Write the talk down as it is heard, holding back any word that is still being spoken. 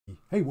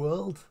Hey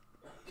world,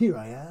 here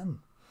I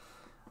am.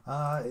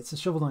 It's a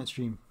Shovel Knight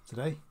stream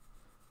today.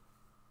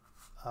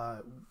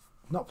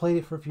 Not played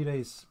it for a few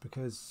days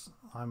because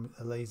I'm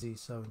a lazy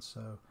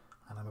so-and-so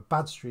and I'm a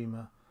bad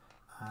streamer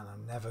and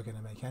I'm never going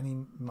to make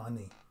any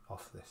money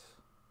off this.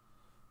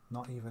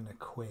 Not even a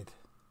quid.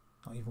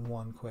 Not even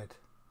 £1.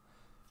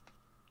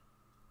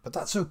 But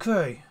that's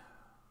okay.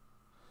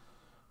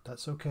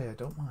 That's okay, I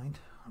don't mind.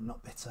 I'm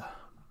not bitter.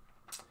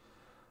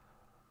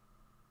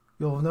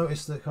 You'll have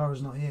noticed that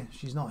Cara's not here.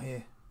 She's not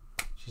here.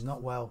 She's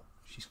not well.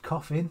 She's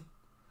coughing.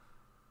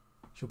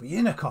 She'll be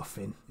in a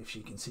coffin if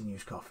she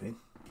continues coughing.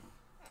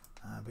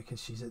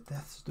 Because she's at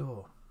death's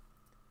door.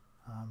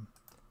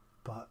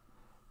 But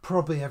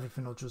probably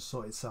everything will just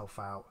sort itself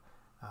out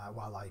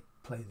while I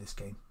play this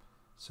game.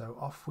 So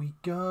off we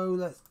go.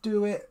 Let's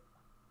do it.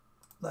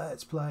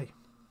 Let's play.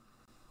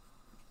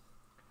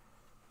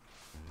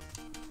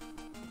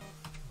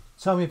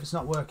 Tell me if it's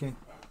not working.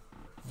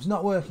 If it's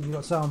not working, you've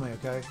got to tell me,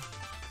 okay?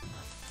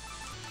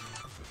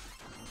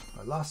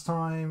 Right, last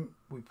time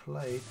we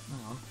played...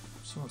 Hang on.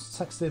 Someone's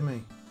texted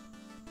me.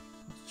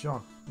 It's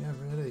John. Yeah,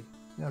 really.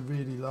 Yeah,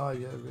 really live.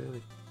 Yeah,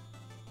 really.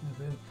 Yeah,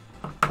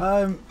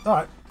 really.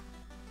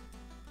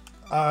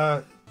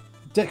 Alright.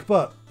 Dick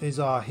Butt is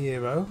our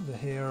hero. The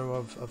hero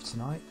of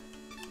tonight.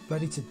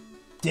 Ready to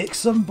dick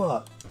some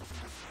butt.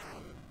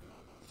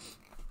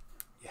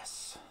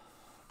 Yes.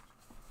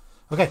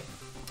 Okay.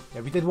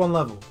 Yeah, we did one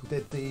level. We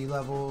did the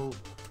level...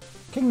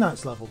 King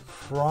Knight's level.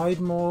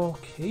 Pridemore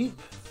Keep?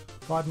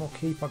 Pridemore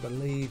Keep, I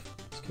believe.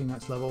 It's King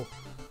Knight's level.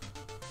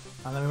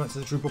 And then we went to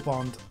the Drupal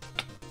Pond.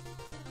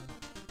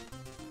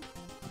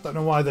 I don't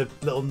know why the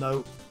little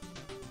note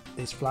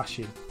is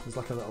flashing. There's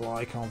like a little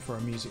icon for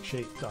a music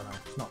sheet. Don't know.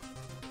 It's not.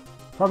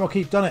 Pridemore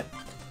Keep, done it.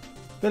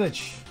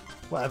 Village.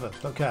 Whatever.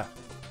 Don't care.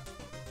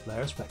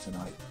 Lair of Spectre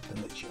Knight.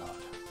 The Lich Yard.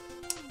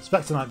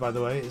 Spectre Knight, by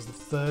the way, is the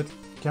third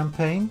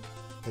campaign.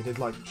 They did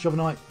like Shovel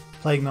Knight,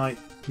 Plague Knight,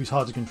 who's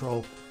hard to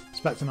control,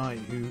 Spectre Knight,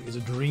 who is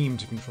a dream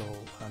to control,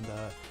 and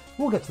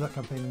we'll get to that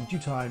campaign in due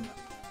time.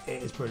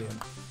 It is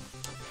brilliant.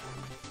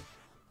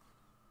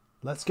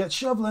 Let's get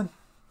shoveling.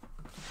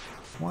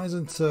 Why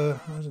isn't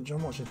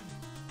John watching?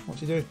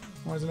 What's he doing?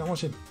 Why is he not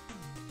watching?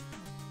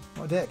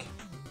 What a dick.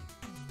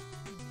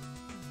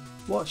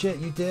 Watch it,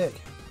 you dick.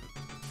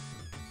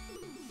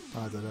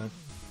 I don't know.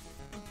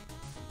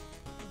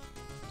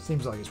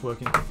 Seems like it's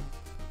working.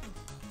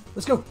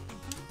 Let's go.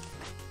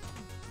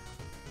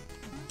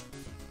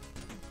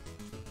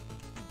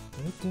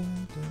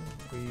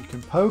 We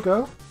can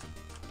pogo,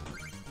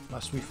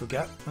 lest we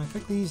forget. I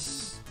think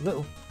these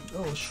little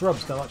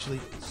shrubs, they'll actually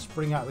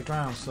spring out of the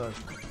ground, so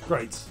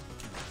great.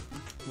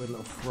 Weird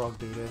little frog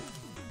dude here.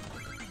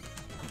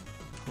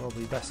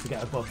 Probably best to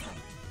get above.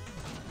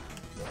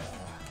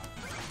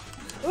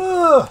 Yeah.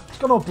 Ugh! It's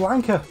gone all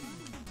blanker.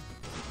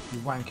 You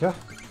wanker.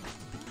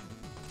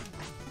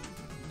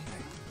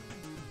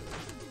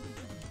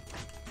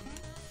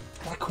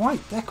 Okay.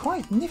 They're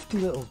quite nifty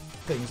little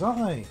things,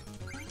 aren't they?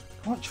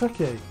 Quite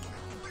tricky.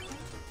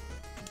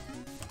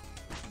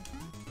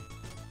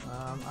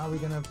 Are we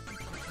gonna...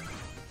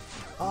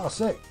 Oh,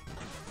 sick!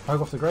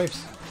 Poke off the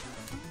graves.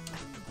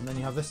 And then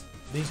you have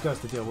these guys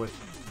to deal with.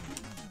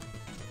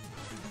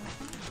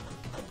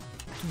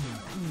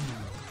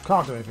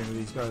 Can't do anything with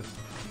these guys.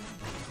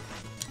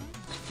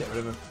 Just get rid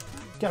of them.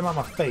 Get them out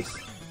of my face.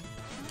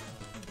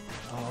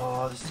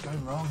 Oh, this is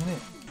going wrong, isn't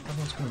it?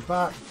 Everyone's coming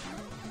back.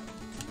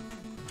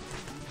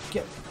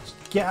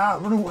 Get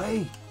out! Run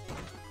away!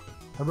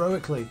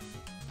 Heroically.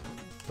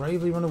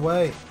 Bravely run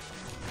away.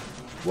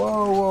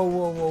 Whoa, whoa,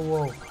 whoa, whoa,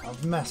 whoa.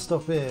 I've messed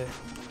up here.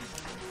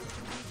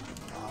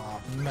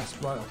 Oh, I've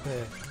messed right up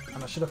here.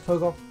 And I should have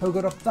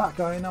pogoed up that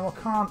guy, and now I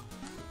can't.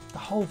 The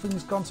whole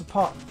thing's gone to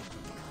pot.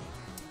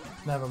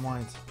 Never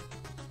mind.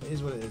 It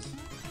is what it is.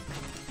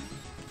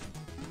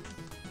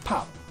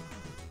 Pow!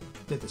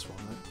 Did this one,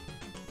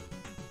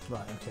 right?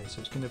 Right, okay, so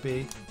it's going to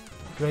be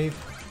grave,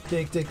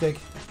 dig, dig, dig.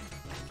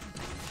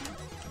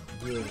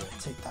 Yeah,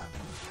 take that.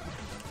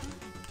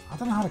 I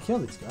don't know how to kill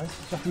these guys.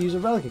 You have to use a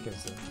relic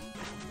against them.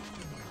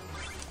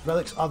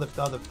 Relics are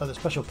the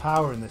special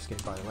power in this game,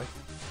 by the way.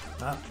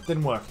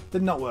 Didn't work.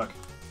 Did not work.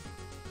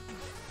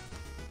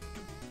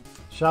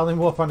 Shaolin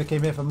Warpanda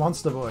came here for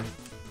Monster Boy.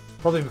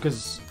 Probably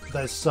because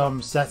there's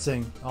some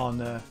setting on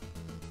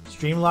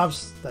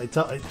Streamlabs that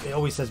it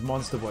always says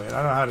Monster Boy, and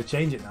I don't know how to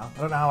change it now.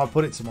 I don't know how I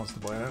put it to Monster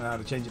Boy. I don't know how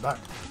to change it back.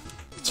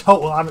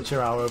 Total amateur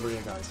hour over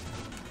here, guys.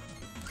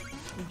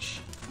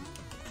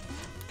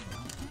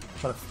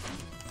 Try to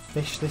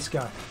fish this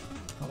guy.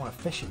 I don't want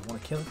to fish him, I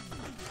want to kill him.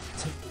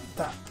 Take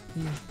that,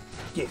 you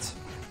git.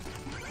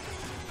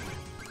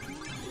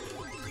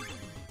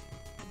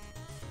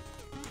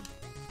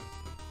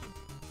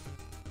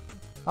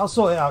 I'll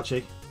sort it out,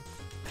 Chi.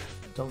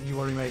 Don't you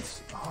worry,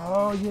 mates.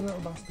 Oh, you little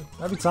bastard.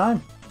 Every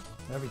time.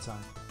 Every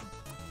time.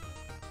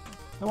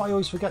 You know what I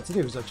always forget to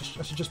do is I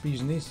should just be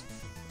using these.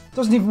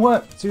 Doesn't even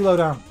work. Too low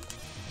down.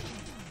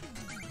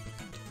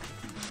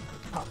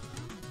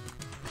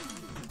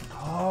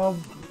 Oh.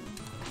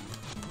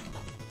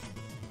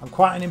 I'm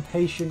quite an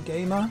impatient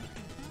gamer.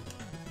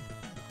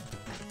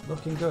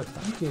 Looking good,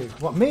 thank you.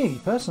 What,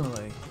 me,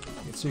 personally?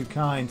 You're too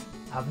kind.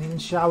 Haven't even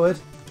showered.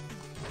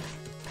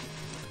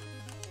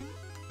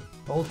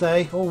 All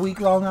day, all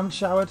week long, I haven't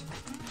showered.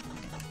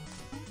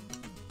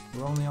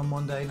 We're only on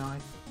Monday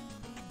night.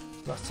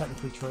 That's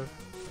technically true.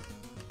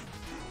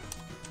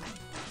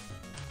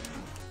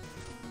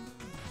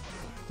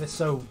 This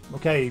so,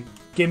 okay,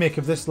 gimmick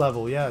of this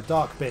level, yeah,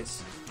 dark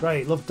bits.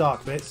 Great, love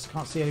dark bits.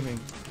 Can't see anything.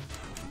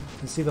 You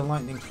can see the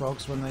lightning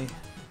frogs when they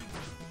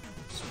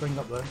spring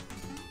up there.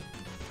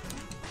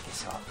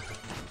 Piss off.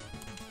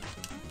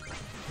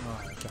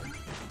 Alright, okay.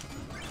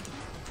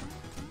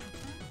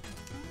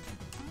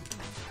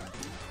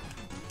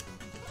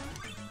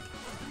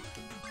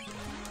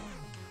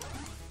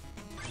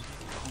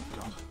 Oh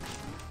god.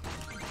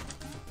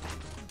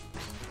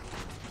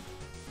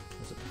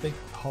 There's a big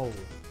hole.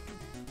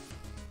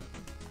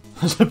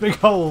 There's a big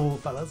hole,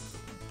 fellas.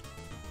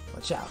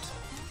 Watch out.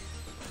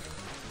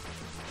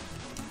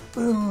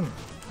 Boom.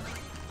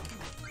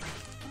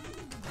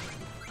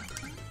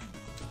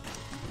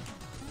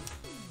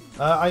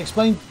 I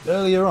explained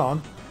earlier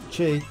on,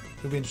 Chi,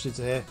 you'll be interested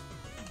to hear.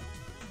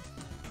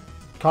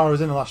 Cara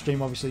was in the last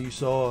stream, obviously you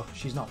saw.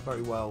 She's not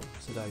very well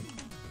today.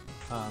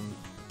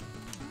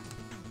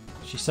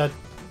 She said,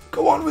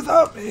 go on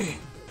without me.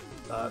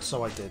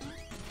 So I did.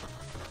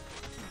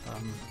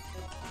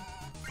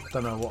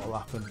 Don't know what will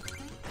happen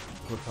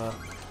with her.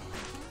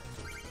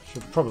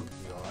 She'll probably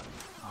be alright.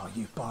 Oh,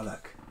 you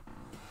bollock.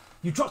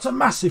 You dropped a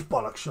massive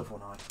bollock, Shovel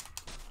Knight.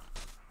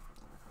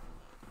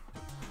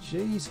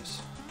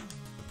 Jesus.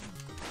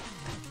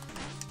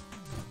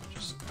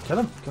 Just kill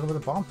him. Kill him with a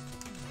bomb.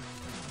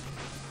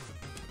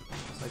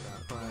 Take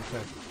that. Right,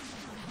 okay.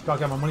 Gotta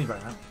get my money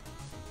back now.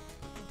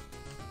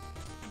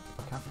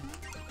 If I can.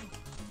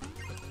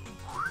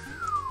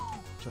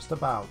 Just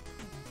about.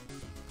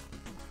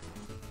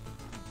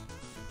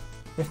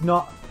 If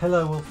not,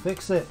 Pillow will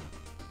fix it.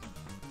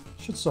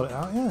 Should sort it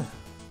out, yeah.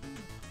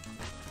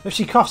 If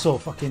she coughs all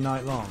fucking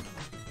night long.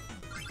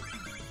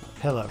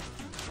 Pillow.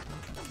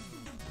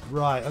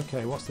 Right,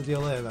 okay, what's the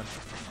deal there then?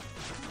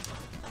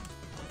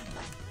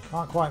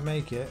 Can't quite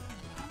make it.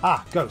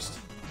 Ah, ghost.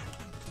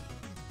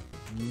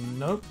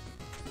 Nope.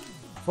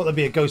 I thought there'd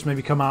be a ghost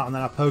maybe come out and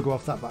then I pogo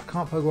off that, but I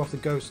can't pogo off the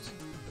ghost.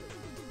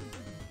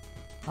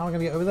 How am I going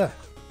to get over there?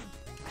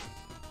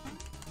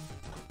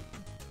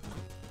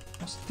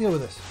 What's the deal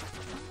with this?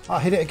 Oh, I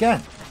hit it again.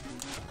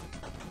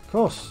 Of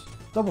course.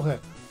 Double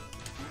hit.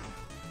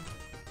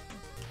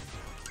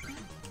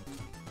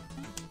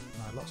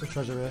 Right, lots of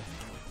treasure here.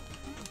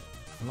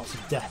 And lots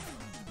of death,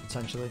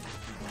 potentially.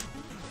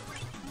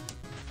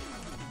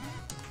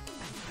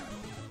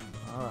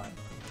 Alright.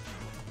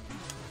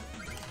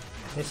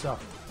 Piss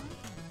off.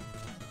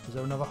 Is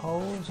there another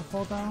hole to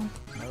fall down?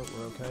 No,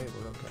 we're okay,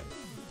 we're okay.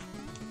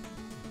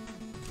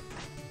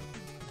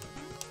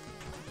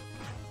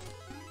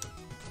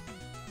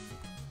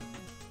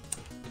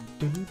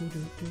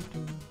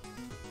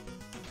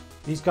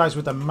 These guys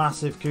with the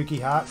massive kooky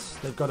hats,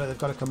 they've got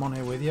to come on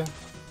here with you.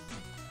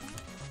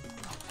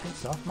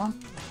 Piss off, man.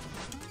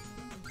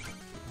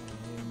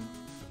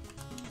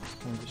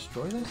 Can we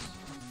destroy this?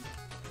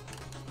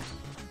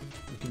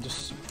 We can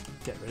just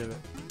get rid of it.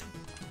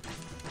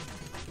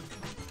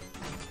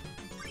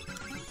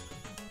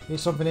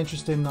 Here's something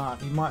interesting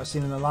that you might have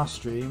seen in the last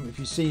stream. If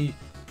you see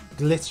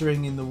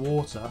glittering in the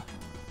water,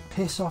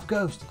 piss off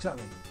ghost,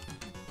 exactly.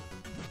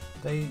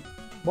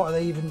 What are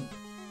they even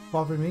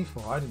bothering me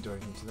for? I didn't do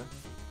anything to them.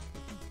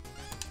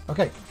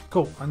 Okay,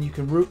 cool. And you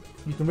can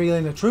reel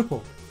in a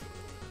Troople.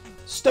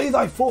 Stay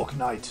thy fork,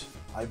 knight.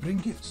 I bring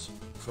gifts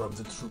from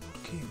the Troople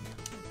King.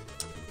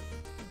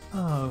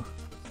 Oh,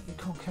 you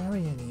can't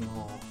carry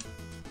anymore.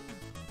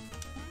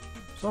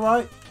 It's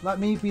alright. Let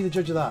me be the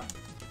judge of that.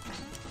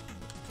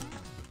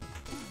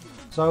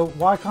 So,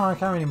 why can't I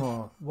carry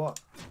anymore? What?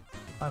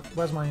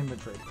 Where's my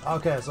inventory?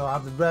 Okay, so I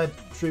have the red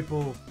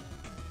Troople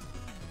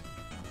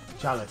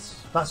Chalice.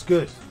 That's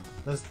good.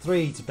 There's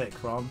 3 to pick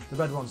from. The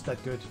red one's dead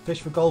good.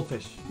 Fish for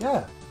goldfish.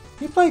 Yeah.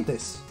 You played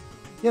this.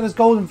 Yeah, there's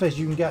golden fish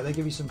you can get. They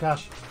give you some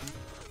cash.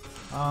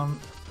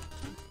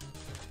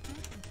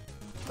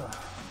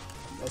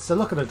 It's a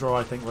look at a draw,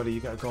 I think, whether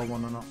you get a gold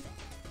one or not.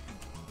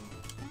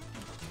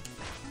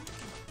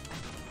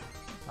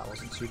 That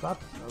wasn't too bad.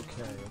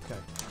 Okay, okay.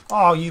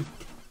 Oh, you...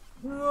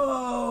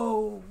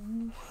 No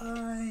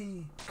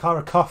way.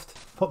 Cara coughed.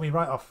 Put me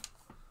right off.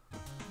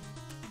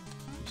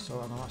 You saw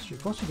that on the last stream.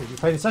 Of course you did. You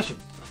played in session.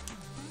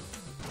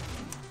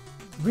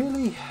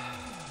 Really?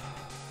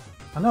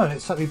 I know,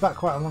 it set me back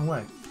quite a long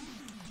way.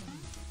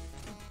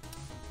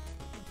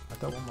 I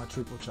don't want my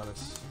Troople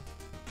Chalice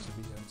to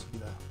be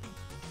there.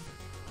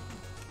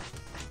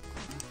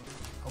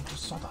 Oh,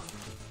 just sod off.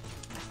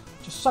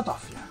 Just sod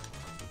off, yeah.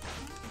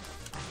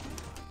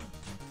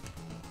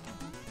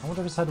 I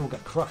wonder if his head will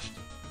get crushed.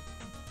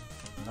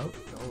 Nope,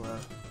 it'll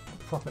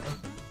prop it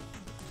open.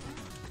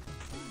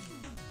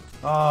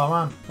 Oh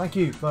man, thank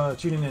you for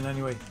tuning in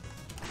anyway.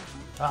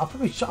 I'll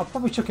probably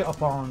chuck it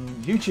up on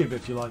YouTube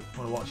if you like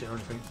want to watch it or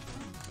anything.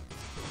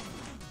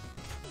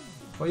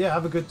 But yeah,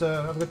 have a good day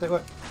at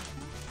work.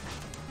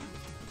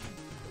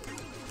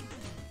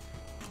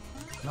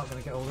 Not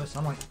going to get all this,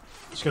 am I?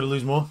 Just going to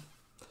lose more.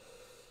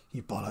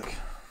 You bollock.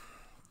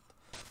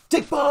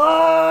 Dick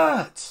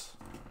butt! See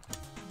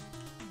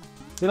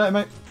you later,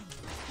 mate.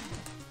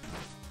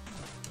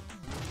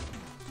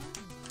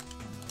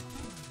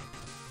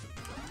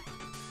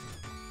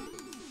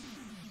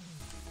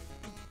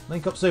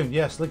 Link up soon.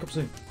 Yes, link up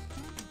soon.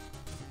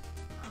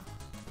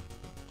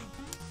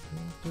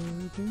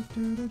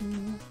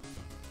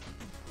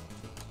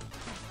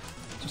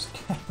 Just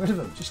get rid of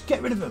him. Just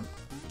get rid of him.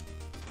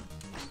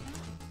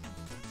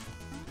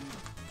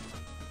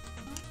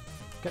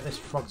 Get this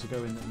frog to go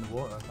in the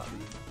water. That'd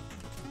be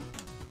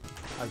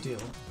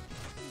ideal.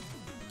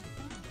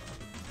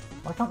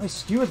 Why can't they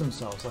skewer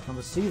themselves like on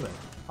the ceiling?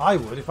 I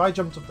would. If I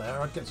jumped up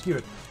there, I'd get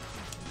skewered.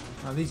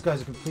 Now these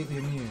guys are completely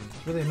immune.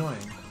 It's really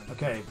annoying.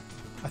 Okay.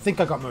 I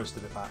think I got most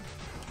of it back.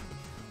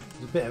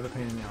 It was a bit of a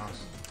pain in the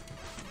arse.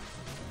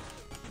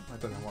 I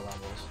don't know what that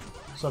was.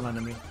 Some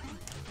enemy.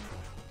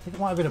 I think it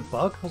might have been a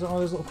bug. Was it one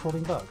of those little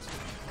crawling bugs?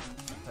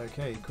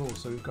 Okay, cool.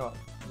 So we've got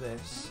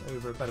this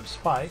over a bed of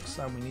spikes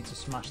and we need to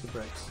smash the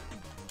bricks.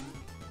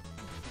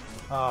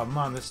 Oh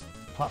man, this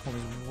platform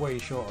is way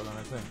shorter than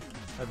I think.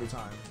 Every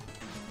time.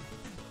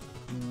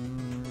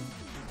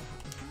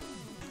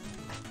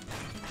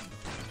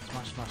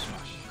 Smash, smash,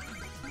 smash.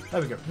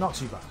 There we go. Not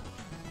too bad.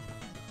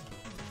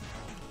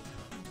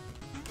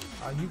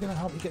 Are you going to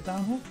help me get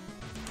down here?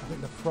 I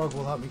think the frog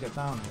will help me get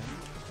down here.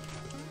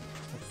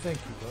 I think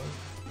he will.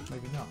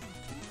 Maybe not.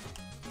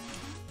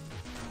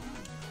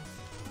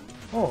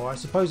 Oh, I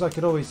suppose I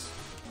could always...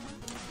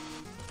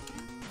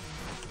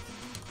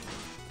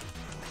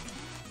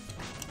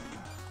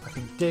 I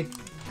can dig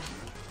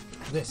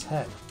this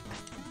head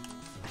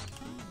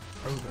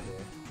over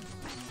here.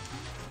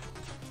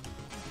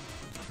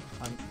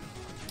 I'm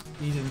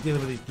easily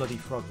dealing with these bloody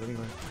frogs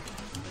anyway.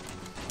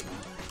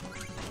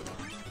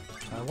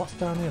 What's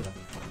down here then?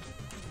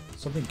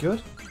 Something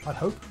good? I'd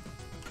hope.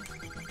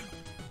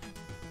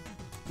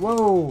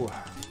 Whoa!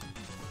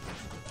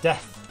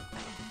 Death.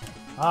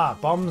 Ah,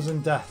 bombs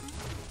and death.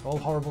 All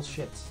horrible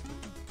shit.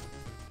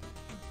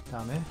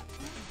 Down here.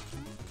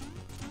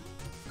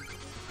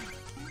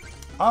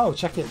 Oh,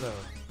 check it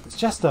though. It's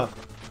Chester.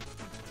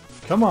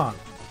 Come on.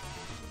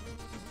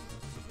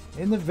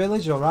 In the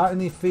village or out in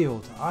the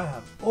field, I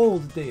have all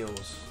the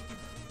deals.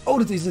 Oh,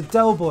 he's a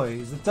Del Boy.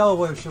 He's the Del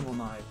Boy of Shovel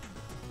Knight.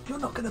 You're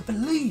not going to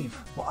believe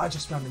what I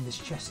just found in this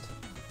chest.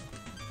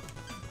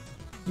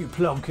 You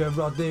plonker,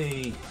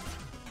 Rodney.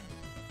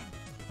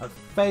 A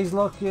phase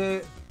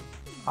locket.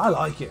 I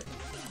like it.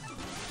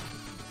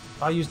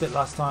 I used it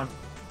last time.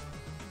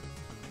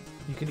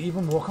 You can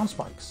even walk on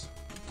spikes.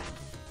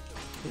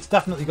 It's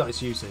definitely got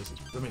its uses.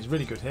 I mean, it's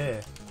really good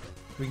here.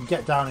 We can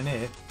get down in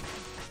here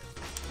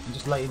and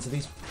just lay into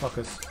these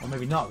fuckers. Or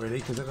maybe not really,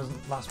 because it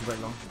doesn't last for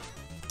very long.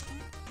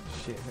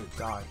 Shit, I'm going to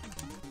die.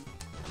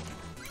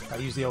 I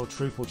use the old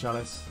Truple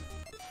Chalice.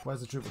 Where's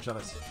the Truple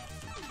Chalice?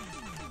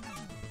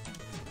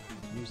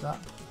 Use that.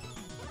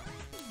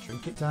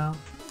 Shrink it down.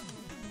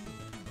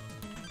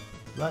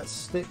 Let's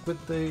stick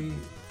with the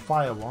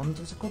Fire Wand.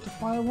 Is it called the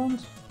Fire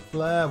Wand?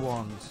 Flare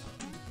Wand.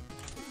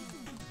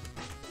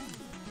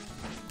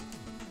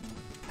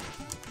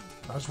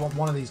 I just want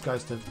one of these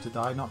guys to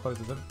die, not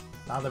both of them.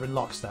 Now they're in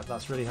lockstep.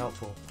 That's really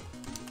helpful.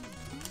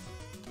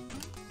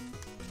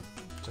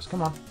 Just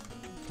come on.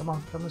 Come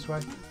on. Come this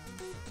way.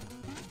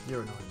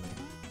 You're annoying me.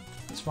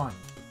 It's fine.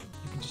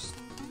 You can just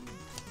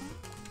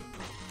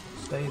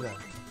stay there.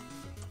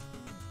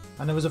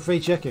 And there was a free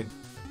chicken.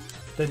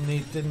 Didn't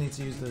need to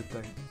use the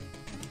thing.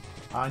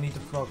 I need the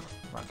frog.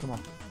 Right, come on.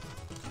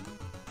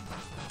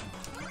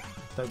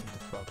 Don't need the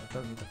frog. I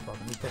don't need the frog.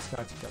 I need this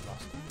guy to get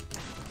lost.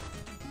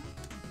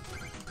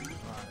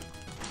 Right.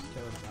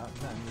 Get rid of that.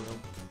 Then we'll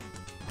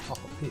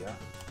hop up here.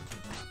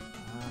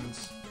 And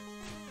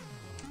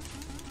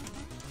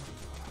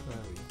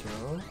there we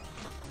go.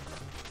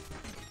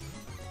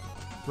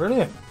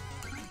 Brilliant!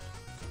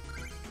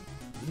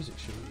 Music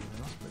sheet even,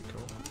 that's pretty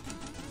cool.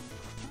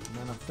 And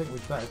then I think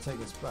we'd better take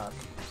this back.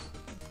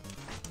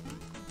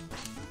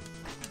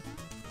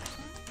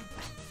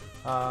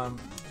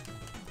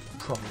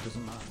 Probably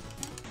doesn't matter.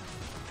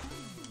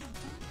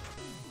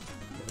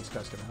 Yeah, this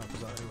guy's going to help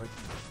us out anyway.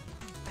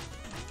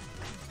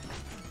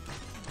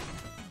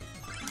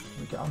 Can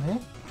we get on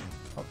here?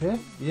 Up here?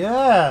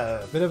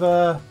 Yeah! A bit of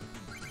a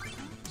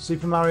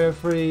Super Mario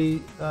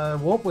 3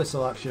 warp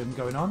whistle action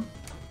going on.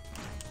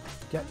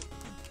 Get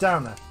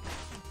down there.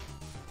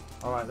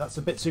 Alright, that's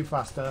a bit too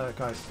fast,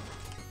 guys.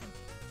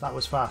 That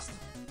was fast.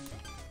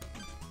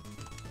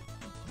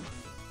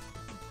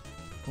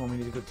 Come on, we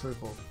need a good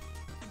triple.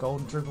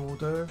 Golden triple will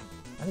do.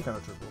 Any kind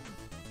of triple.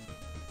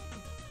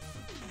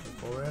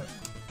 Go for it.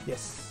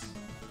 Yes.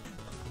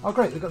 Oh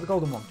great, we got the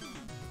golden one.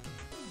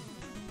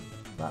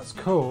 That's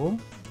cool.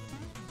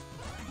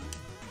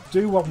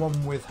 Do want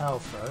one with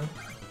health though.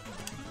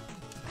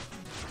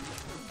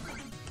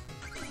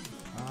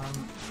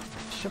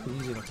 Should be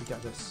easy enough to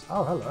get this.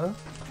 Oh, hello.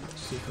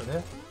 Secret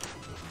here.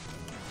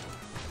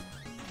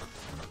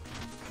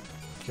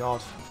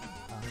 God.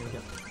 I'm going to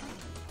get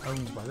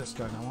owned by this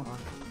guy now, aren't I?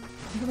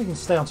 If we can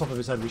stay on top of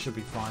his head, we should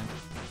be fine.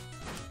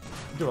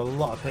 We do a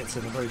lot of hits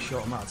in a very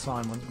short amount of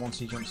time once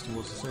he jumps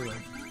towards the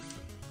ceiling.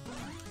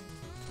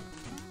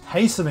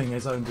 Hastening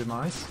his own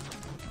demise.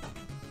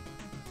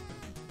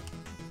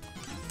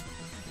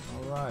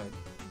 Alright.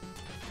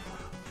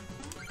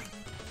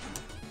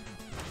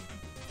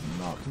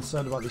 Not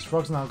concerned about these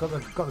frogs now. Got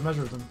the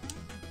measure of them.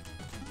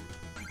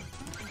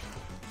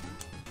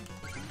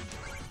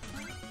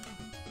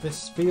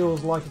 This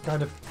feels like a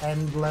kind of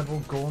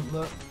end-level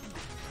gauntlet.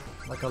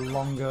 Like a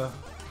longer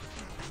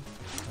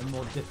and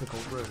more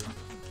difficult room.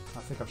 I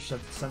think I've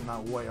sent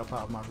that way up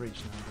out of my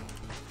reach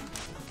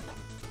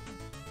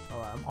now.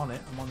 Alright, I'm on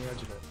it. I'm on the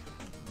edge of it.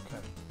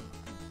 Okay.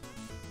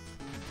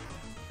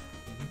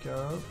 Here we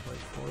go. Wait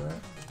for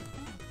it.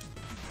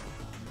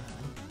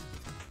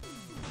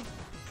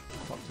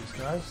 Fuck these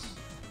guys.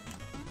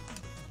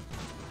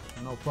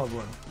 No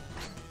problem.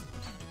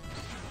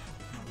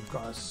 We've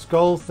got a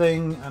skull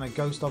thing and a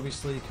ghost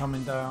obviously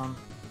coming down.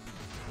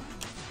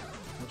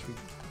 Which we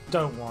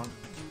don't want.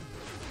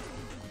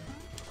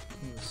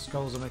 The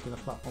skulls are making the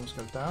platforms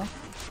go down.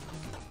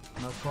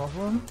 No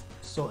problem.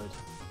 Sorted.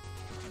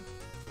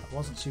 That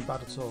wasn't too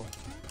bad at all.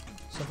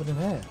 Something in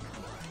here.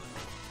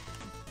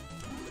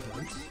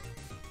 Right.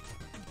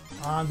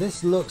 And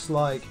this looks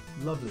like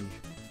lovely.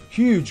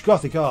 Huge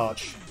Gothic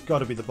arch.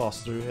 Gotta be the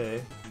boss through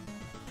here.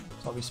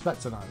 So I'll be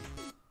Spectre now.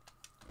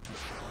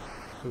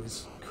 Who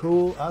is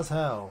cool as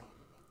hell.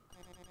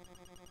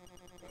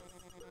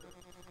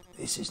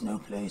 This is no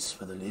place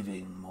for the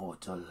living,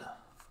 mortal.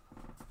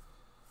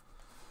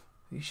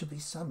 You shall be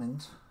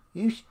summoned.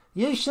 You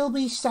shall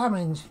be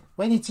summoned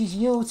when it is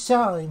your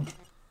time.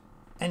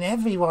 And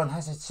everyone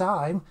has a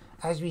time,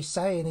 as we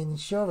say in an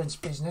insurance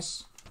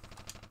business.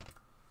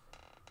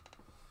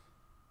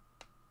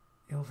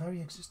 Your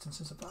very existence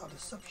is about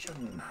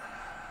deception.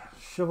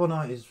 Shovel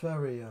Knight is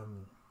very,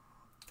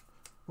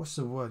 what's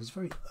the word? He's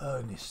very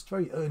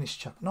earnest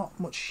chap. Not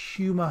much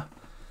humour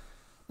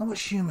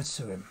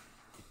to him.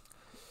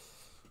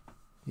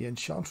 The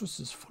Enchantress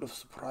is full of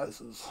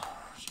surprises.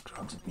 She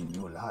granted me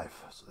new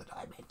life so that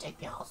I may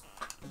take yours.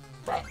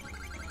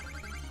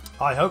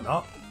 I hope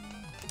not.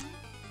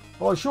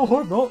 I sure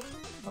hope not.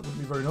 That would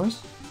be very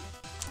nice.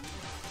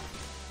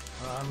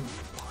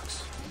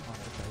 Bollocks. Oh,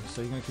 okay,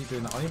 so you're going to keep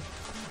doing that, are you?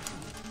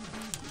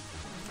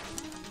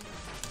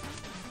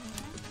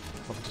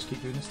 Probably just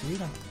keep doing this to you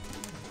then.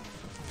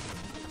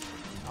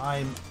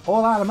 I'm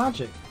all out of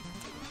magic.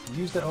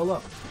 Used it all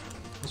up.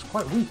 It's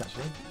quite weak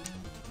actually.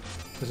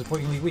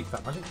 Disappointingly weak,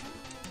 that magic.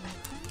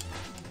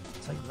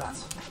 Take that.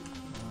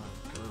 Oh,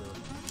 good.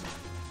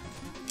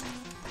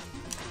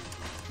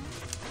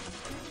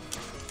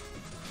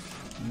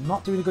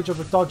 Not doing a good job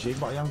of dodging,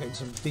 but I am getting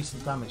some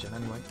decent damage in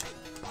anyway.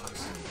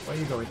 Where are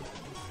you going?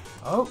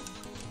 Oh!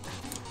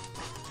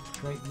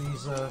 Create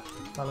these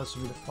fellas for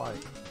me to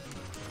fight.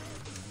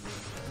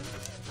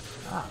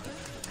 Ah.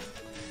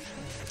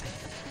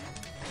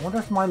 I wonder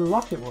if my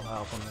locket will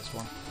help on this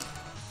one.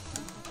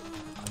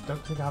 I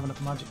don't think I have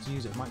enough magic to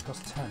use it. It might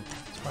cost 10.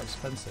 It's quite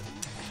expensive.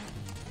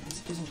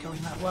 This isn't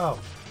going that well.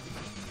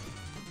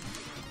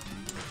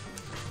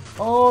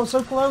 Oh,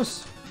 so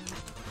close!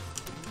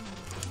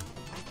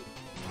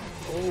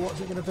 Oh,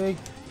 what's it going to be?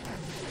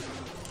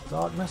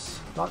 Darkness.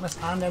 Darkness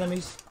and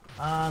enemies.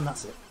 And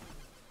that's it.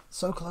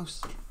 So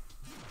close.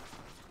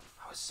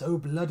 I was so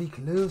bloody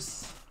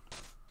close.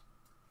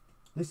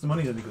 At least the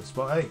money's in a good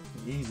spot, hey?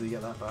 You easily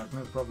get that back,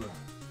 no problem.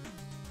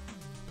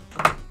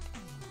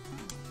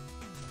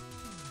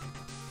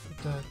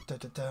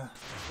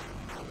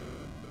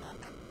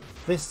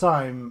 This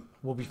time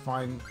we'll be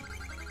fine.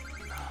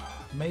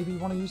 Maybe you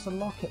want to use the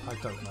locket? I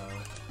don't know.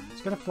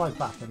 It's going to fly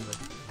back anyway.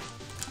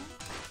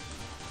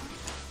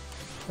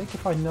 I think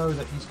if I know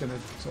that he's going to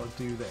sort of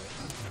do this.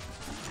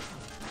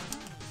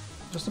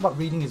 Just about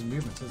reading his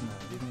movements, isn't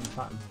it? Reading the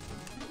pattern.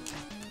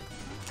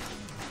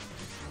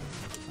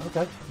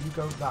 Okay, you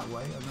go that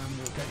way and then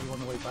we'll get you on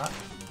the way back.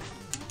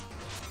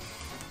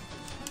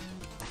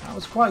 That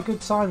was quite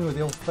good timing with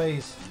the old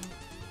phase.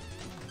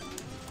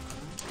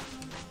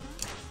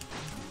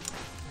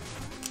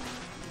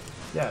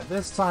 Yeah,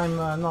 this time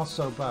not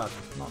so bad.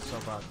 Not so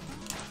bad.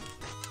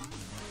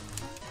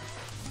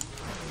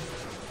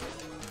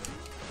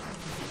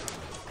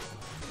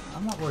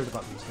 I'm not worried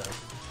about these guys.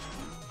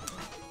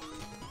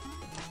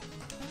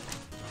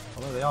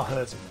 Although they are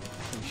hurting me,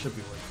 we should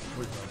be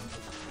worried about them.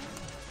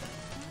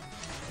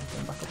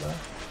 Going back up there.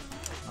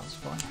 That's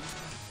fine.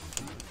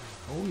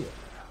 Oh yeah.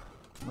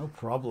 No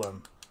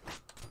problem.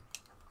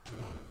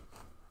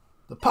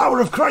 The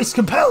power of Christ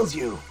compels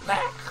you!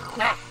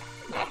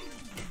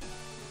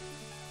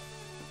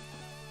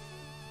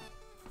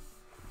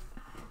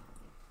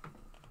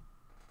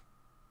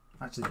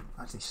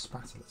 Actually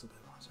spat a little bit.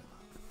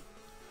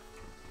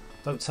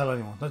 Don't tell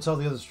anyone. Don't tell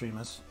the other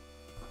streamers.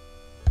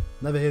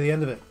 Never hear the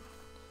end of it.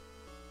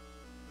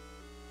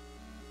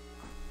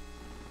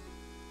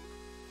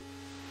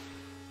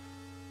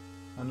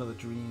 Another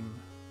dream.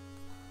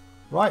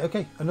 Right,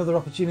 okay. Another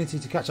opportunity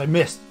to catch. I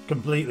missed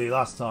completely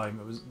last time.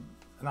 It was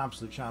an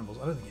absolute shambles.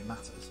 I don't think it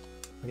matters.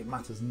 I think it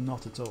matters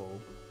not at all.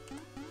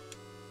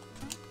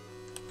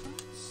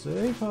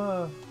 Super.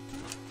 Well,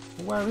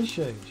 where is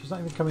she? She's not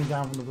even coming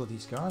down from the bloody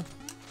sky.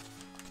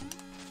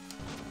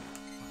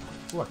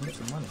 Oh, I can get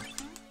some money.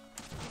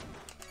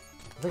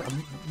 I think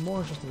I'm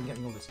more interested in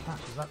getting all this cash.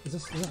 Is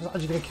this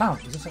actually going to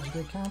count? Is this actually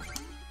going to count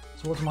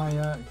towards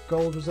my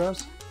gold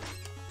reserves?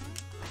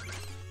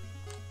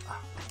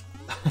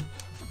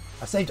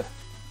 I saved her,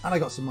 and I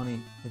got some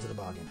money into the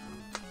bargain.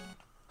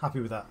 Happy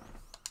with that.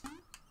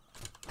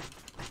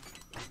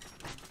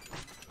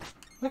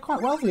 They're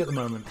quite wealthy at the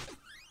moment.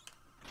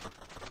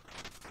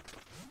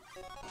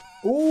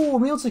 Oh,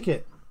 meal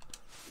ticket!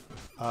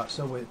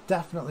 So we're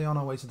definitely on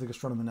our way to the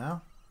gastronomer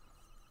now.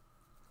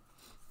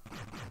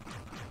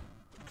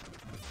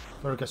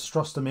 For a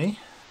gastrostomy.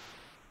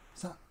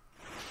 Is that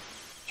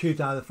chewed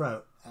down the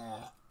throat?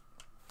 I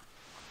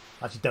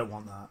actually don't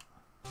want that.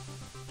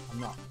 I'm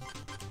not.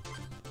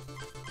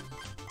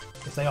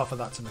 If they offer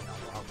that to me,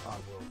 I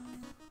will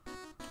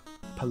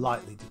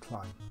politely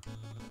decline.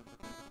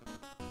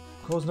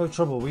 Cause no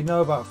trouble. We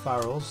know about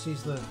Farrell's.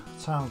 He's the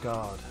town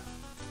guard.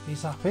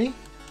 He's happy.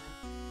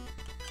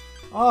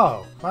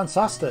 Oh,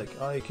 fantastic.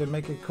 I can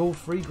make a cool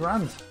 $3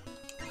 grand.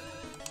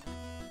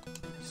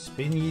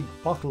 Spinny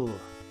bottle.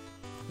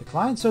 The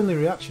client's only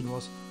reaction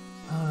was,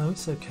 oh,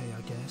 it's okay,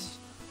 I guess.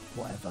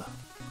 Whatever.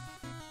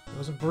 It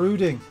wasn't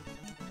brooding.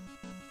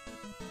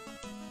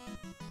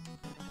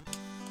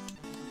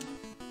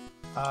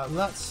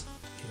 Let's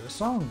hear a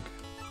song.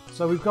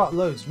 So we've got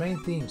loads. Main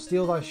theme,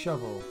 Steal Thy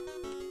Shovel.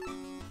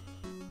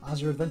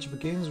 As your adventure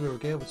begins, we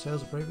regale with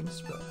tales of bravery and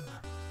despair.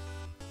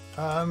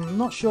 I'm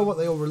not sure what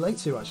they all relate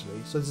to,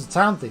 actually. So this is a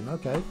town theme,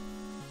 okay.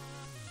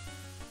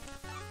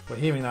 We're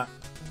hearing that.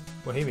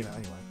 We're hearing that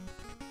anyway.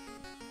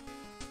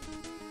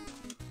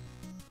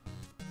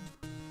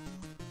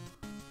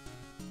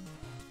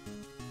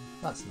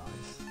 That's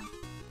nice.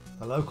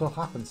 The local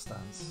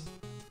happenstance.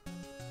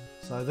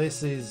 So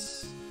this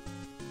is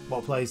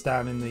what plays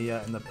down in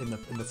the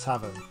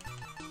tavern.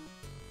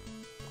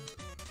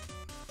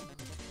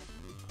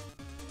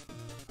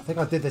 I think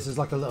I did this as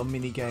like a little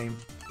mini game.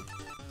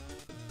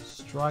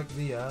 Strike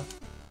the earth.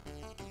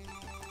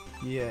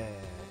 Yeah.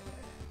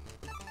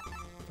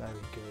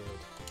 Very good.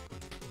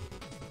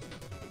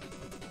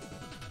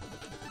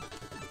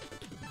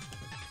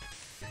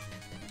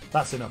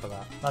 That's enough of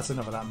that. That's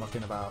enough of that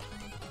mucking about.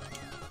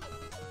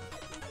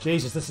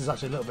 Jesus, this is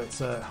actually a little bit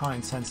high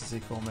intensity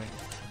for me.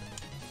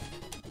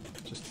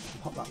 Just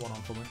pop that one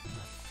on for me.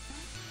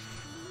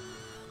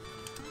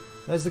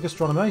 There's the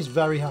gastronomer. He's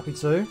very happy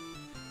too.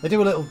 They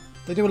do a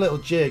little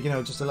jig, you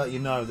know, just to let you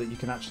know that you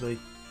can actually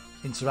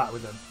interact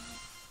with them.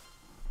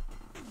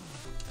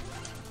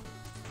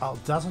 I'll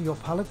dazzle your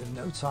palate in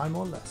no time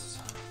or less.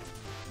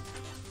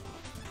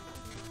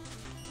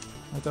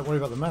 Oh, don't worry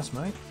about the mess,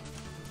 mate.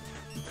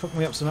 You cook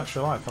me up some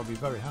extra life, I'll be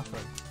very happy.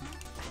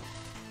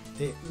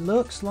 It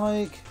looks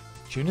like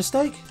tuna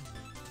steak.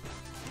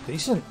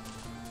 Decent.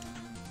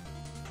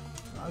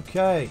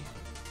 Okay.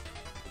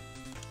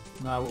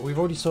 Now, we've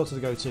already talked to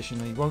the goatician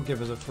and he won't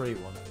give us a free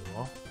one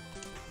anymore.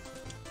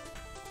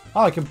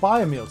 Oh, I can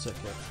buy a meal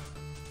ticket.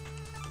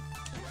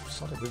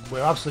 Sorry, we're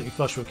absolutely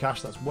flush with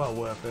cash. That's well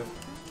worth it.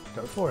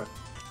 Go for it.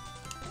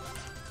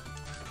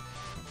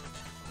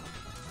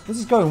 This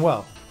is going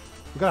well.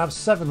 We're going to have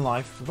 7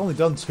 life. We've only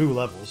done 2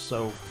 levels,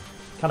 so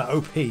kind of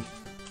OP.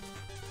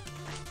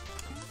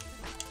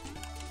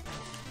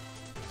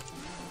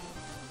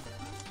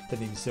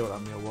 Didn't even see what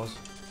that meal was.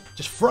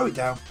 Just throw it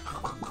down.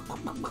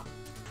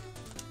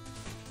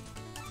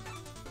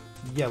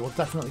 Yeah, we'll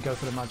definitely go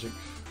for the magic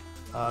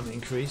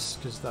increase,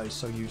 because that is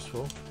so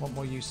useful. Want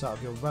more use out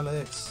of your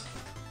relics.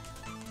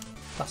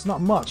 That's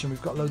not much, and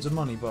we've got loads of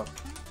money, but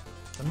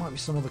there might be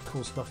some other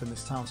cool stuff in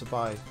this town to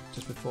buy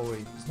just before we...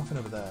 There's nothing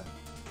over there.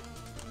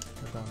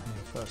 Go down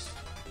here first.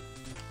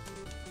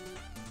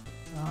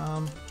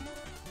 Can't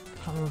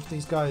remember if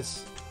these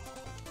guys...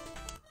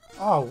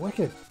 Oh,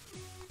 wicked.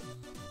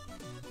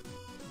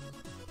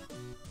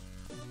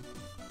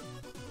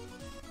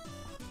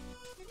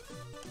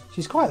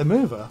 She's quite the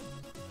mover.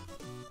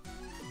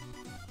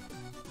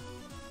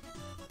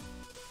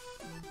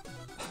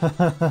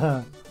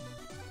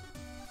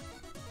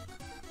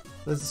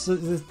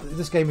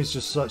 This game is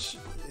just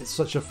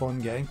such a fun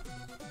game.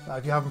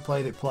 If you haven't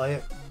played it, play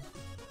it.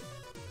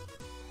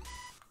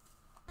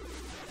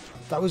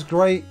 That was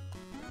great.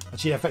 And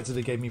she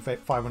effectively gave me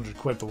 500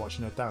 quid for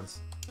watching her dance.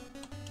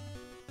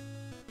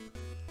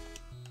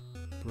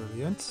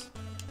 Brilliant.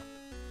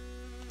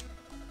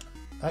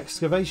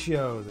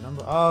 Excavatio, the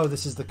number... Oh,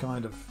 this is the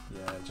kind of...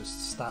 Yeah,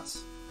 just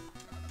stats.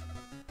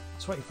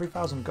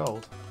 23,000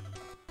 gold.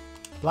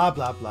 Blah,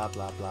 blah, blah,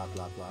 blah, blah,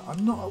 blah, blah.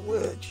 I'm not a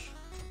witch.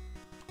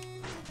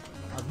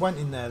 I went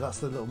in there. That's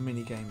the little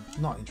mini game.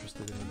 Not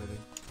interested in it, really.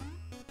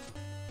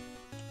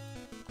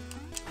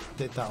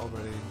 Did that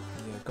already.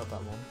 Yeah, got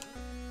that one.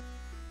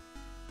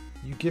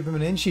 You give him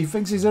an inch, he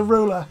thinks he's a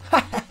ruler.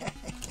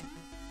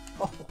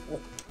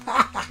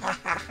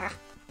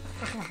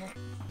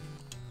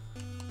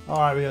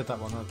 Alright, we heard that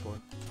one. Oh boy.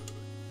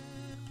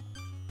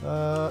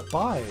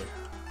 Buy.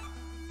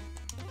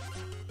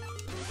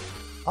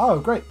 Oh,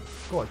 great.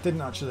 Oh, I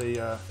didn't actually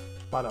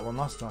bad at one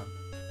last time.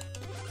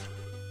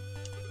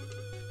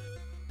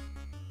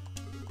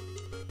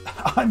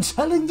 I'm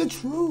telling the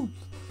truth.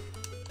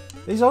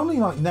 He's only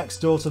like next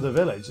door to the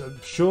village.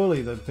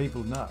 Surely the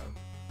people know.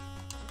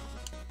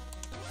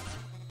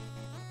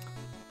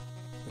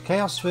 The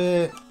Chaos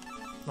Sphere,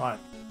 right?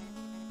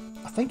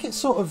 I think it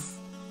sort of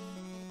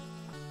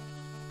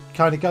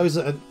kind of goes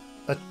at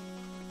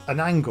an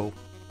angle,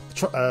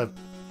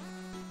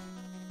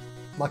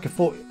 like a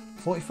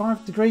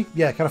 45 degree,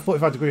 yeah, kind of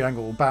 45-degree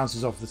angle,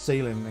 bounces off the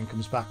ceiling and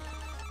comes back.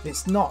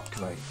 It's not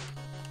great.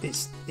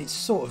 It's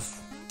sort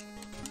of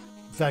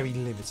very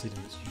limited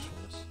in its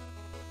usefulness.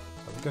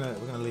 So we're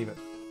gonna leave it.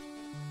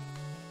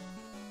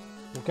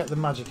 We'll get the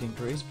magic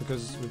increase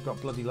because we've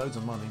got bloody loads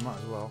of money. Might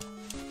as well,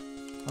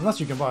 unless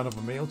you can buy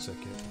another meal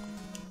ticket.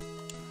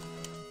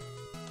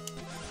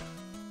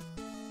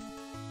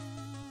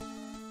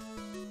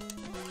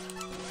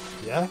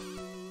 Yeah,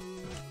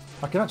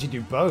 I can actually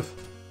do both.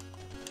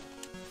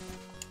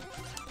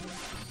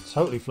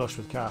 Totally flush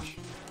with cash.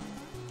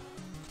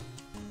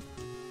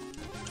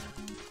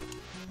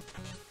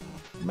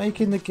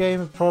 Making the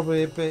game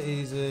probably a bit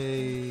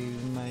easy,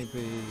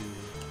 maybe.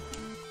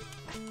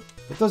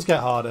 It does get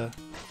harder.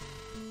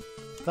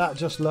 That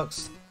just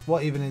looks...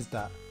 What even is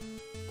that?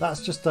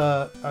 That's just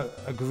a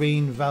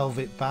green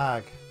velvet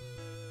bag.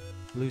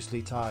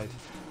 Loosely tied.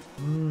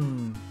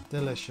 Mmm,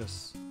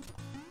 delicious.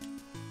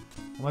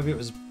 Or maybe it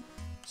was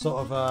sort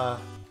of a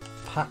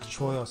pak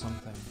choy or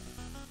something.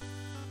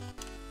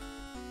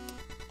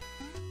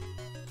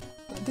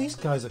 These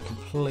guys are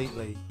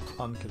completely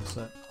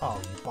unconcerned.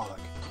 Oh, you bollock.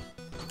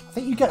 I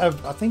think you get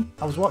I think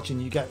I was watching,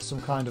 you get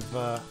some kind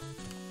of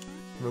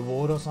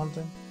reward or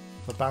something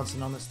for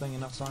bouncing on this thing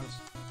enough times.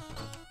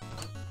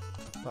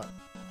 But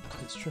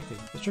it's tricky.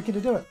 It's tricky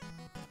to do it.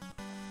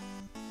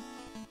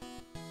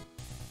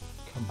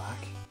 Come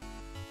back.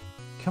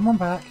 Come on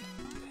back.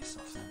 Piss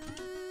off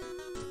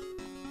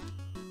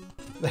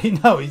then. He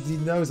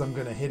knows I'm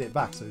going to hit it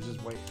back, so he's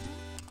just waiting.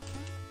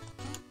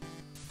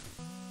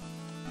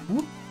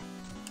 Whoop.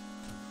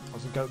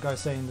 What's the goat guy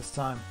saying this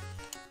time?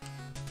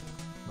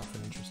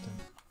 Nothing interesting.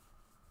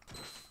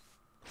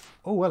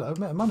 Oh, hello,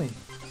 bit of money.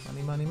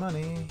 Money, money,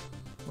 money.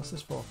 What's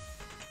this for?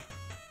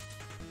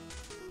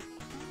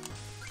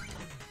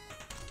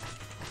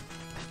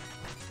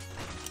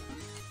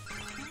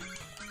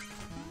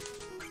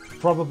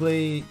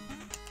 Probably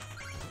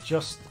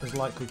just as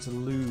likely to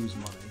lose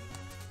money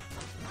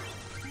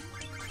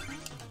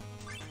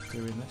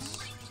doing this,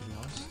 to be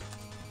honest.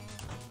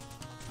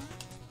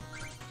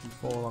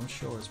 Before, I'm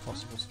sure it's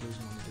possible to lose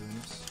money doing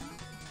this.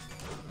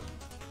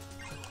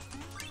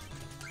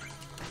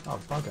 Oh,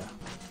 bugger.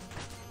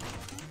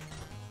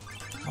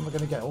 How am I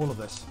going to get all of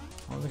this?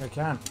 I don't think I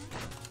can.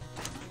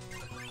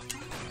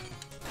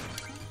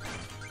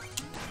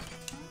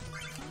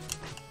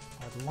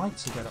 I'd like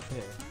to get up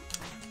here.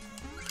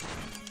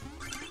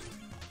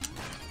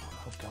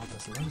 Oh god,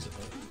 there's loads of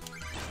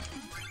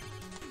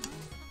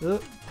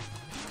it.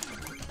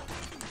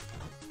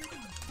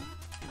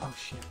 Oh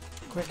shit.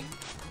 Quick.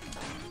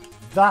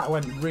 That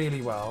went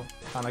really well,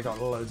 and I got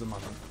loads of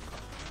money.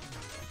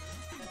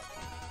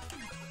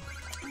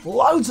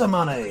 Loads of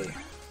money!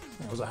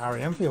 That was a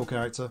Harry Enfield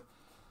character.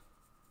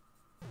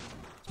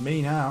 It's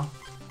me now.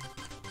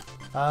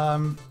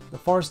 The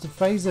Forest of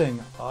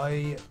Phasing.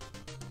 I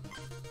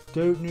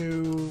don't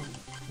know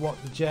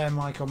what the gem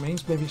icon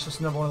means. Maybe it's just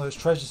another one of those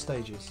treasure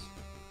stages.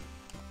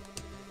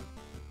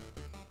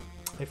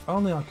 If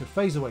only I could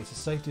phase away to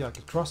safety, I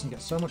could cross and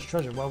get so much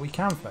treasure. Well, we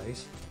can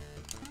phase.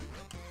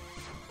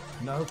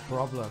 No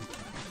problem.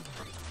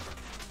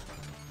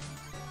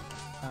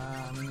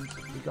 And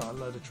we got a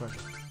load of treasure.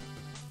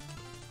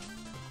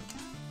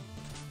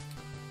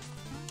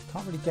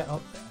 Can't really get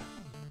up there.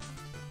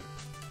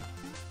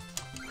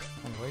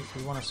 Anyway,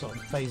 we want to sort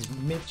of phase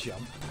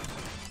mid-jump.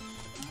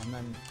 And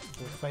then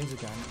we'll phase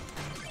again.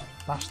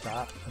 Bash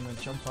that, and then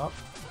jump up.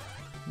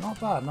 Not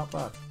bad, not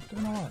bad.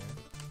 Doing alright.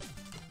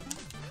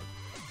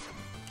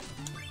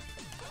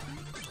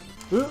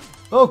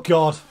 Oh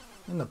god!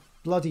 In the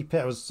bloody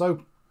pit. I was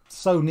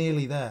so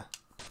nearly there.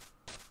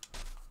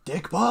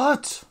 Dick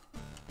butt!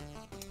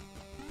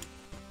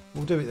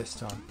 We'll do it this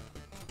time.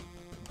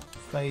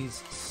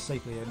 Phase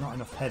safely here. Not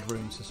enough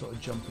headroom to sort of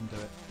jump and do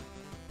it.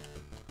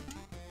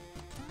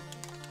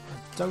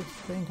 I don't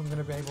think I'm going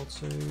to be able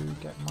to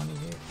get money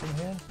here from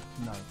here.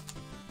 No.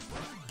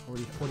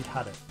 Already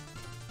had it.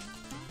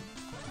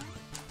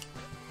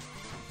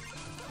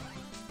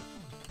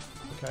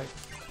 Okay.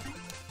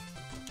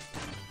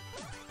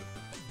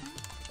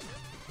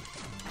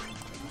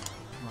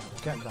 Right,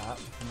 we'll get that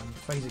and then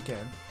phase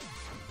again.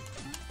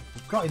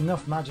 We've got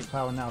enough magic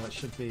power now that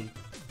should be,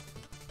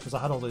 because I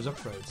had all those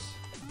upgrades.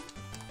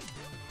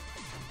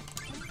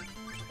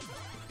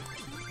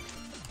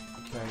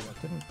 Okay,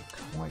 I didn't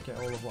quite get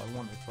all of what I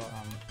wanted, but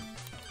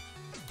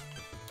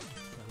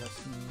yeah,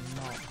 let's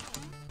not.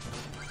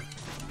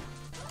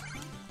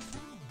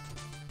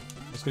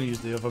 I was going to use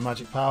the other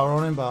magic power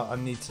on him, but I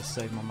need to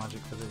save my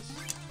magic for this.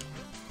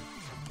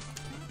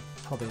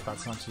 Probably a bad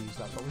time to use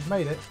that, but we've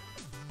made it.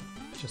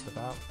 Just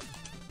about.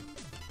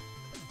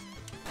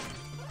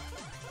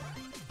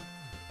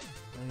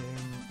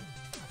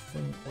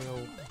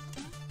 Will.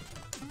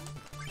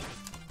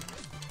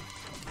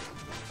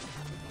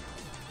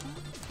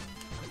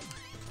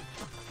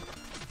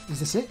 Is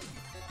this it?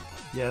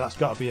 Yeah, that's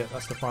got to be it.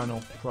 That's the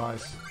final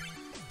prize.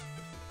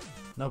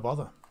 No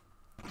bother.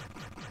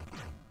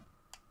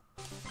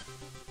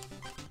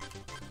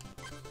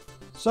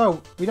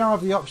 So, we now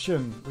have the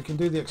option. We can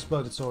do the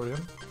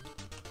Explodatorium.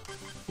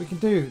 We can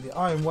do the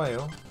Iron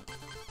Whale.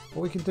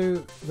 Or we can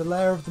do the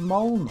Lair of the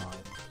Mole Knight.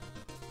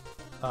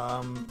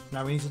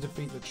 Now we need to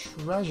defeat the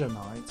Treasure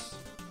Knight.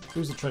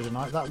 Who's the Treasure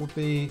Knight? That would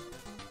be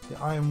the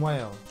Iron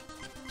Whale.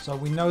 So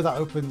we know that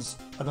opens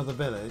another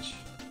village.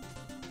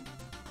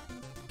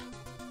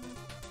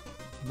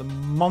 The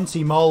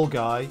Monty Mole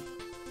guy,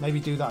 maybe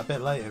do that a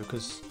bit later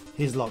because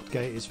his locked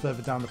gate is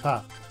further down the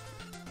path.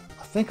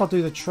 I think I'll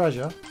do the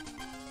Treasure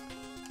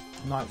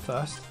Knight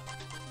first.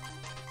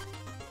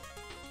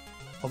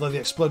 Although the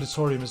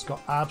Explodatorium has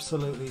got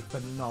absolutely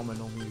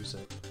phenomenal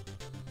music.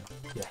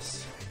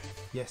 Yes.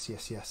 Yes,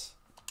 yes, yes.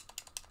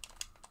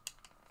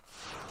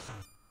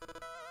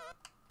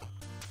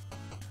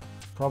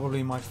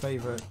 Probably my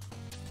favourite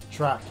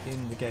track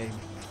in the game.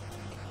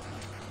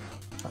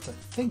 In fact, I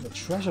think the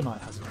Treasure Knight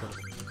has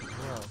incredible music as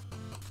well.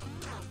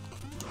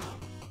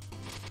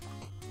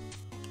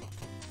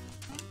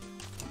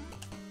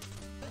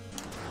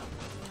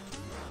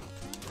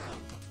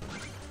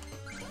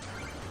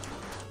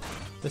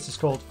 This is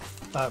called...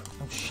 oh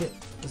shit.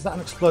 Is that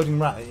an exploding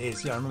rat? It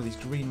is. Yeah, I remember these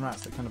green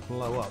rats that kind of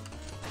blow up.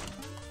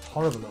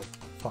 Horrible little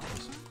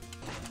fuckers.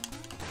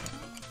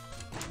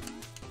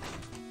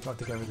 Like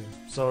to go with him.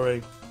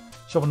 Sorry.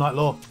 Shovel Knight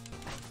Law.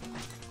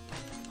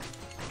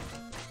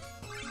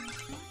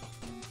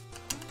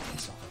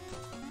 Piss off.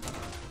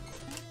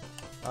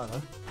 I don't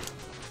know.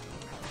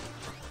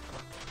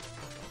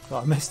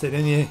 Thought I missed it,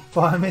 didn't you?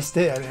 Thought I missed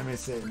it. I didn't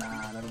miss it. Nah,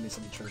 I never miss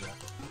any treasure.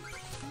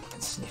 I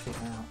can sniff it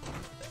out.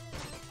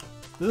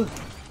 Ugh.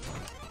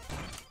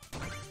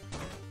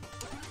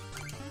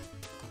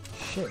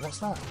 Shit, what's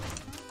that?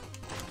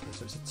 Okay,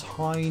 so it's a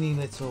tiny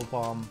little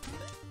bomb.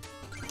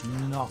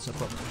 Not a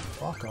problem.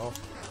 Fuck off.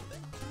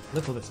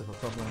 Little bit of a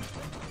problem.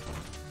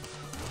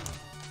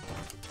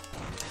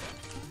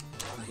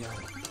 Oh, yeah.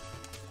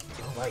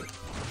 Go away.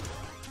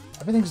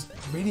 Everything's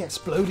really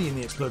exploding in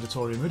the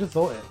Explodatorium. Who'd have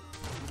thought it?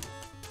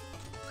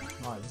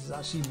 Right, this is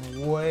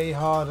actually way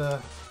harder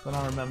than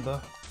I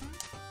remember.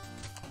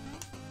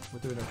 We're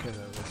doing okay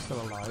though, we're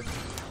still alive.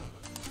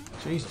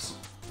 Jesus.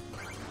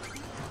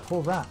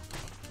 Poor rat.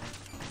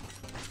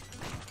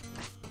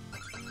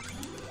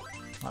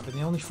 Might be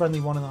the only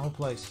friendly one in the whole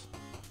place.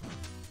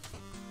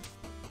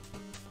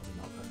 Probably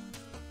not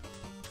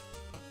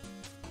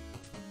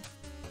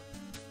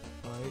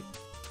though. Right.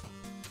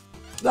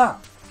 Ah!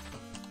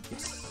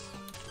 Yes.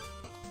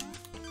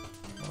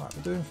 Alright,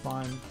 we're doing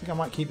fine. I think I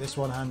might keep this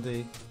one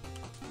handy.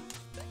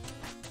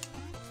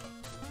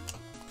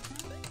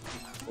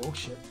 Oh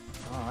shit.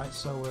 Alright,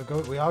 so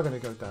we are going to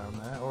go down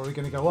there, or are we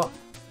going to go up?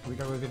 Can we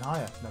go even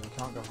higher? No, we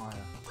can't go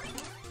higher.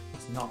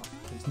 It's not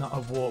a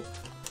warp.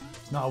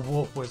 It's not a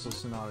warp whistle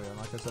scenario,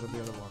 like I said at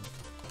the other one.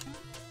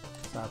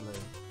 Sadly.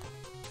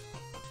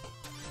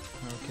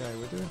 Okay,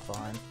 we're doing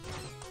fine.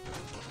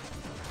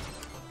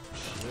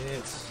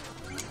 Shit.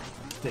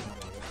 Didn't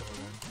want to go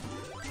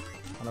there.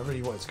 And I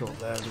really wanted to go up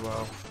there as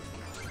well.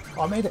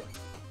 Oh, I made it!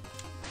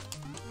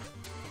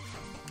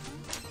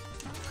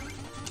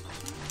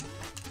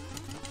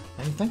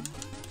 Anything?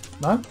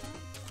 No?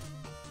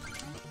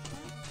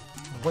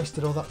 I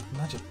wasted all that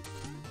magic.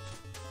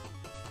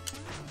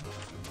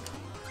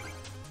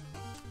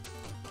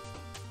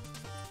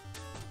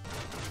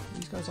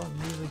 These guys aren't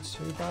usually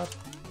too bad.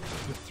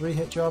 Good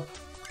 3-hit job.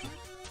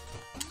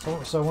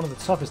 So one of the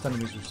toughest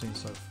enemies we've seen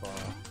so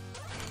far.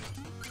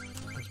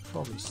 There's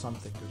probably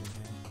something good in here.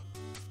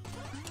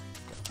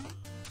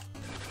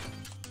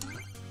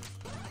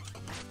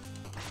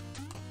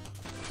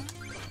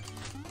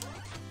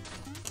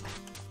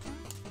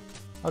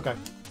 Okay,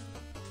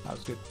 that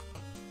was good.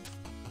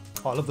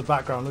 Oh, I love the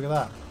background, look at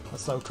that.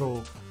 That's so cool.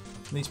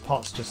 And these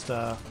pots just,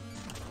 they're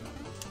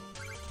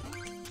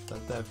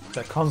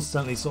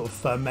constantly sort of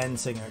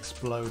fermenting and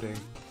exploding.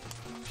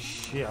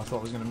 Shit, I thought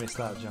I was going to miss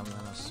that jump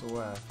then, I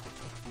swear.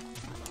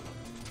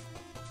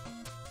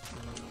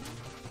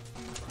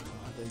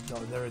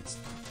 They're a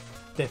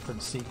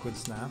different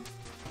sequence now.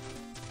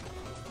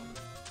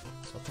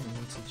 So I think we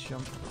need to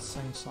jump at the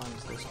same time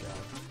as this guy.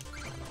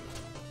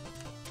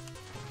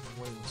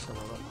 Wait until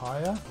we're up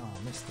higher. Oh, I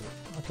missed it.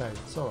 Okay,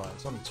 it's alright.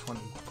 It's only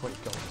 20 quick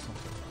gold or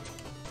something.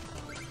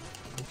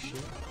 Oh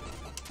shit.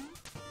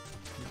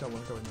 You don't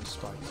want to go in those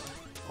spikes,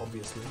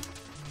 obviously.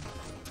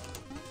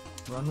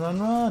 Run, run,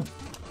 run!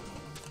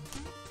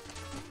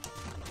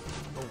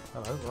 Oh,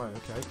 hello. Right,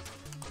 okay.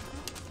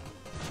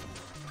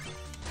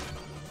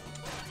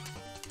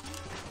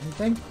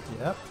 Anything?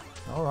 Yep.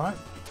 Alright.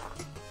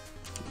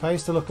 It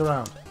pays to look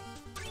around.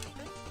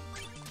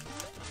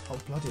 Oh,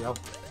 bloody hell.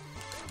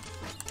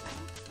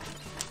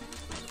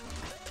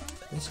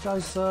 This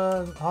guy's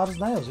hard as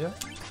nails, yeah?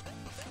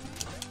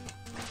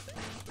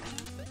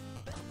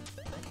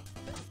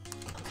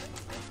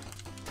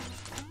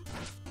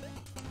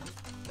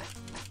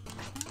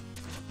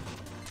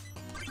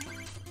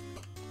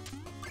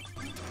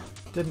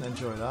 Didn't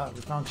enjoy that.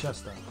 We found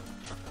Chester.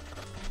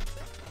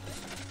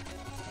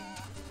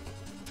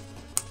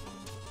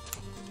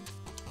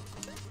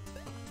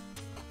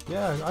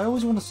 Yeah, I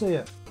always want to see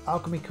it.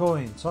 Alchemy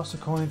coin. Toss a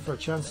coin for a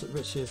chance at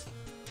riches.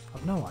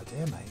 I've no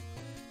idea, mate.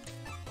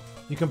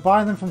 You can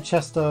buy them from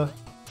Chester,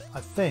 I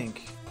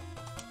think,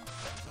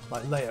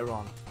 like later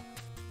on.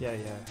 Yeah.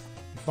 You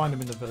find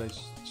them in the village,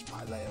 just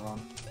buy it later on.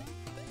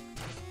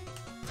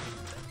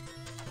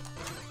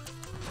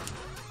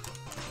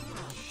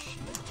 Shit.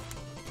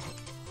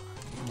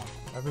 Come on,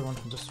 everyone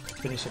can just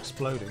finish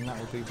exploding, that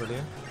would be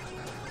brilliant.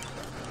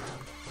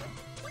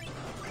 There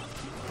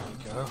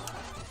you go.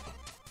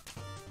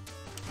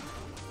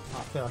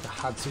 I feel like I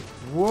had to.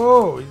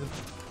 Whoa! He's a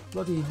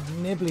bloody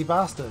nibbly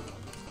bastard.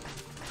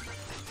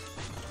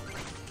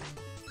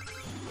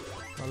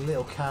 A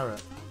little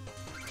carrot.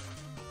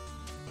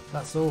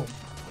 That's all.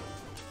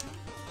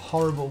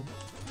 Horrible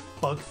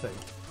bug thing.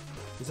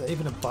 Is it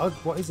even a bug?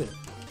 What is it?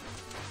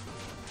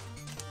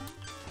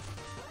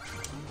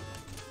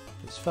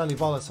 It's fairly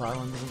volatile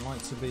and doesn't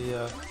like to be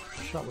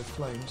shot with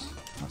flames.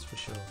 That's for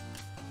sure.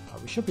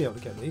 We should be able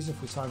to get these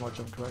if we time our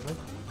jump correctly.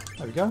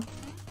 There we go.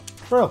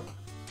 Brill.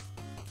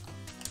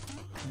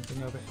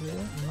 Anything over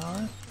here?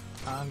 No.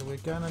 And we're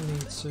gonna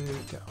need to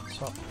get on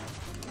top.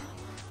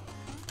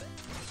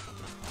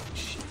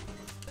 Shit.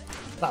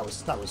 That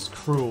was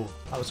cruel.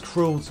 That was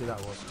cruelty, that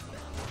was.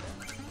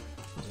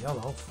 Bloody hell,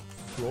 the whole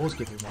floor's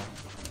giving one.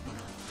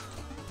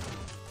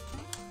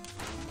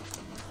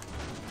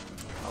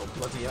 Oh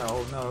bloody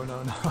hell, no.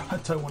 I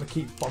don't want to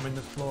keep bombing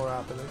the floor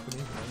out beneath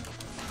me.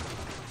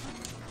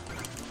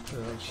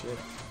 Oh shit.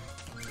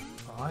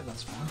 Alright,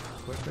 that's fine.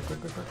 Quick.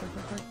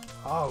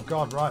 Oh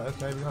god, right,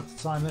 okay, we have to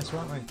time this,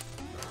 won't we?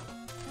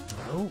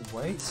 Oh,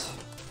 wait.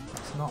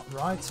 That's not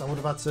right. I would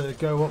have had to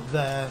go up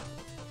there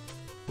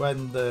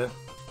when the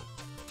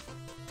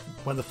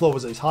floor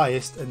was at its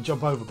highest and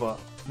jump over, but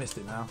missed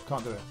it now.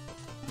 Can't do it.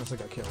 Unless I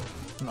get killed.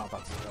 I'm not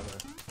about to do that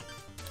though.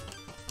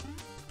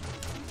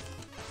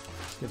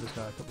 Let's give this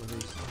guy a couple of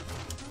these.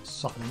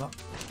 Soften him up.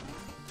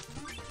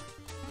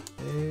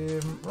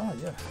 Right,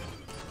 yeah.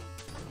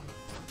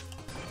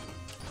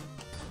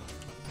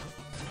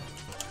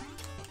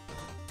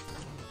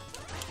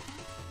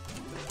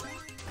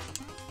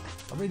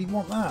 I really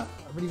want that.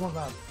 I really want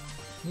that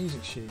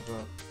music sheet,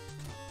 but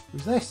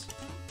who's this?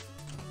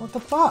 What the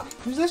fuck?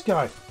 Who's this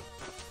guy?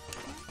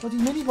 Bloody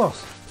mini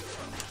boss.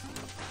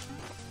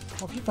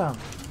 What have you found?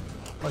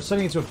 Oh, it's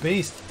turning into a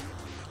beast.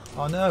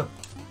 Oh no.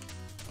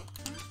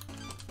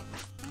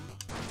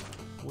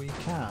 We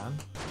can.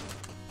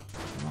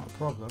 Not a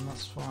problem,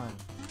 that's fine.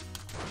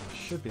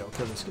 Should be able to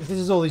kill this. If this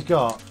is all he's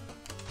got.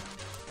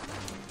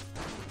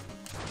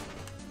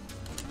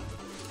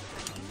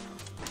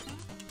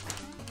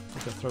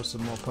 I could throw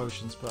some more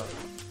potions, but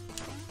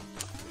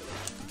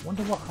I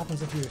wonder what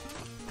happens if you...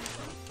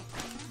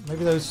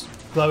 Maybe those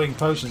glowing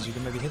potions, you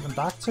can maybe hit them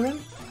back to him?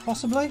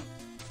 Possibly?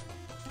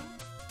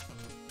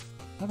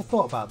 Never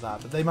thought about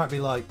that, but they might be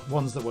like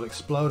ones that will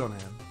explode on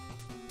him.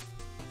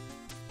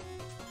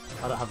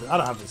 I don't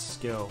have the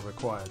skill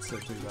required to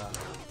do that.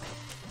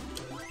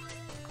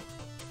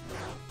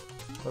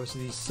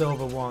 Obviously these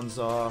silver ones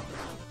are...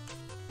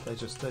 They're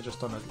just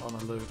on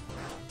a loop.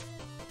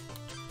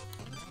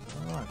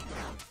 Alright.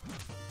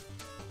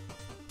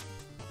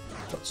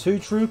 Got 2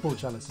 True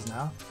chalices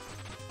now.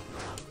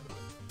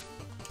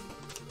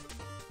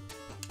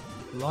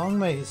 Long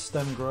may his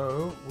stem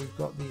grow. We've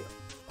got the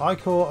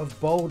Ichor of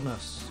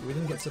Boldness. We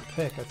didn't get to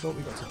pick. I thought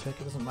we got to pick.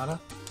 It doesn't matter.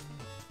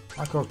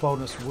 Ichor of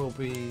Boldness will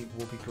be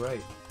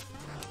great.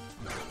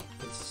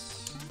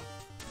 It's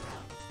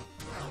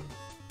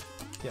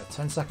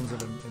 10 seconds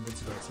of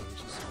invincibility,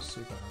 which is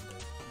super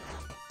handy.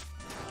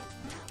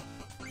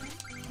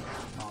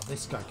 Oh,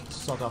 this guy can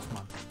sod off,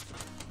 man.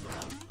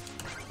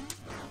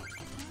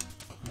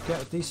 You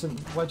get a decent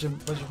wedge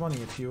of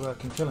money if you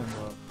can kill him,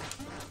 but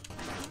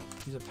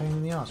he's a pain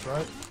in the ass,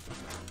 right?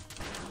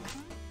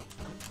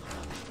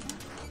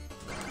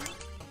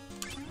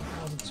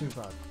 That wasn't too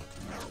bad.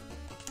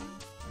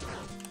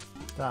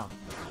 Down.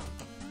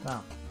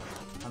 Down.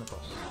 And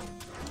across.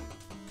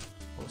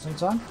 All at the same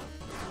time?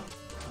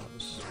 That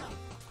was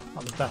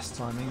not the best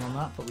timing on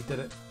that, but we did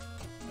it.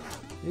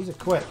 These are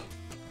quick.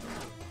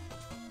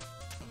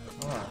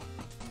 Alright.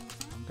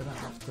 I'm gonna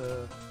have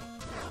to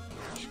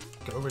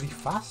go really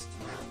fast.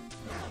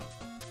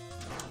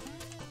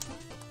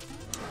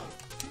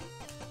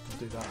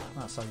 Do that.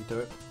 That's how you do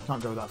it.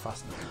 Can't go that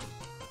fast.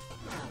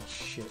 Oh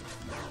shit.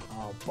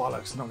 Oh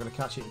bollocks, not gonna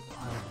catch it.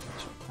 I don't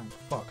catch it. Thank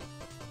fuck.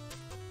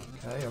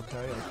 Okay,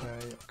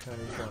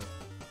 go.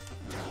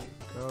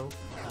 Go,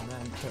 and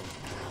then kill.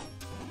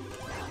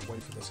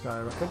 Wait for this guy,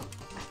 I reckon.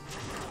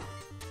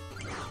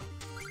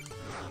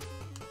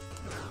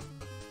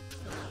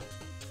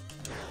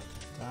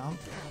 Down.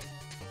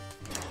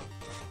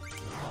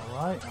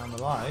 Alright, I'm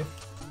alive.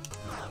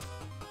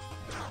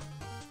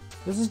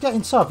 This is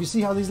getting tough. You see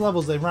how these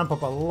levels, they ramp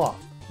up a lot.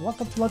 What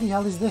the bloody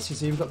hell is this? You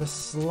see, we've got this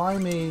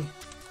slimy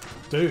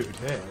dude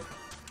here.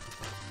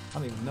 I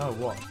don't even know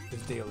what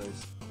his deal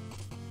is.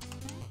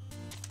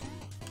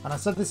 And I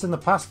said this in the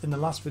past, in the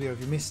last video, if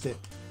you missed it,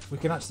 we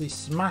can actually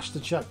smash the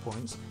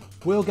checkpoints.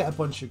 We'll get a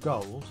bunch of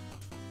gold,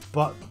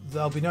 but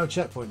there'll be no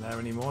checkpoint there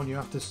anymore, and you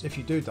have to, if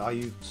you do die,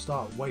 you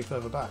start way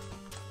further back.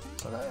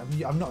 So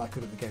I'm not that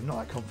good at the game, not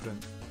that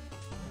confident.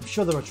 I'm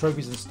sure there are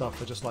trophies and stuff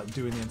for just like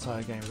doing the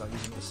entire game without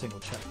using a single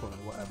checkpoint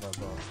or whatever,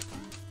 but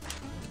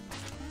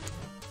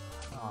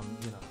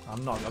you know,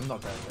 I'm not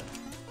there yet.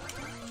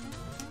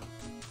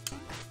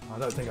 I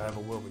don't think I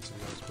ever will be, to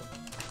be honest, but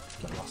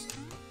get lost.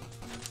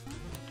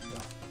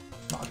 Yeah.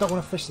 No, I don't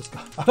want to fish this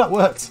guy. Oh, that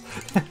worked.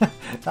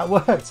 That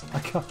worked.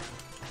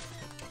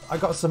 I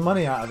got some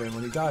money out of him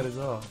when he died as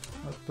well.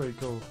 That's pretty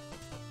cool.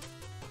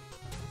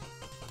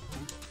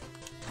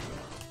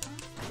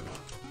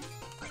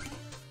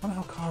 I wonder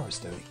how Cara's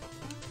doing.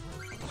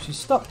 She's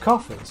stopped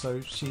coughing,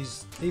 so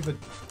she's either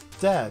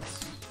dead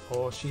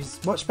or she's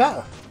much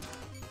better.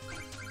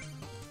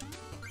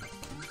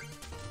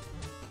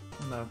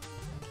 No,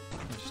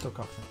 she's still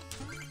coughing.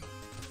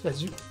 Yeah,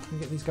 you can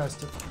get these guys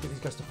to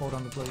fall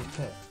down the bloody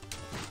pit.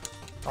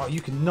 Oh, you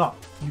cannot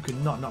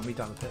knock me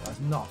down the pit. That's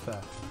not fair.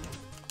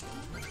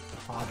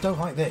 Oh, I don't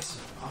like this.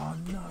 Oh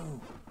no,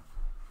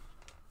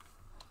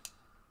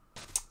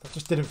 that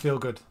just didn't feel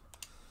good.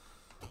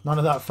 None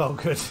of that felt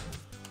good.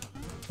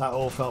 That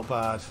all felt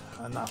bad,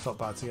 and that felt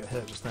bad to get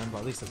hit just then, but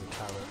at least there's a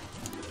carrot.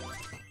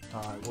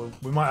 Alright, well,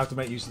 we might have to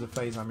make use of the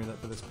phase amulet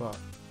for this part.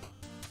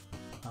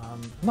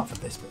 Not for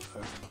this bit,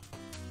 though.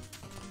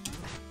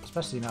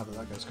 Especially now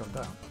that guy's gone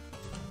down.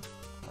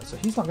 Right, so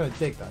he's not going to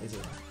dig that, is he?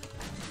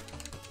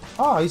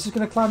 Oh, he's just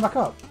going to climb back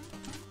up.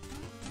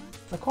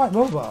 They're quite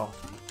mobile.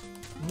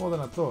 More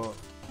than I thought.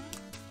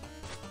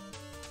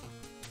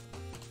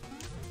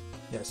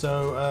 Yeah,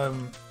 so,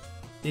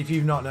 if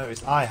you've not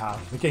noticed, I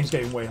have. The game's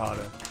getting way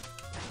harder.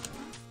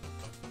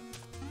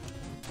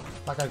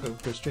 That guy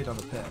goes straight down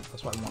the pit.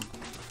 That's what I want.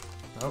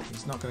 No,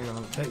 he's not going to go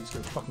down the pit. He's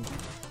going to fucking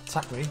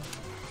attack me.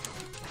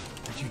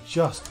 Did you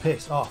just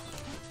piss off?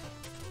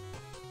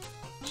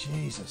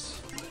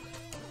 Jesus.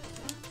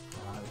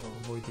 Alright, we'll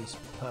avoid these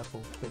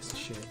purple bits of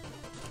shit.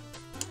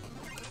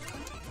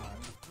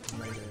 Alright,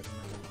 made it.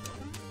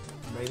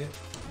 Made it.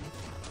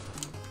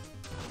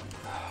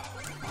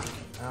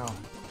 Ow.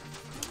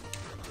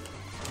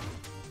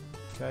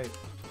 Okay,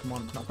 come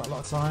on, not got a lot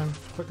of time.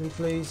 Quickly,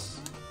 please.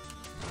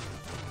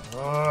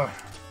 Ugh.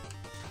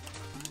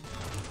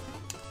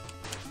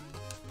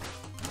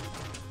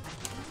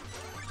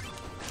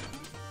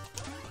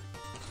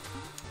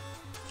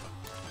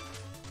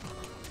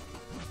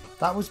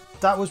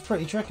 That was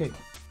pretty tricky.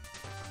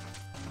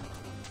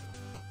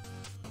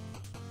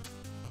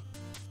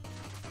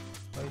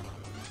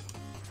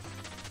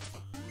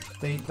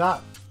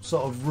 That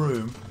sort of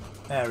room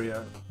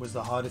area was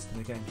the hardest in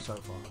the game so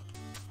far,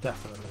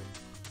 definitely.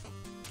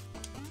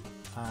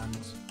 And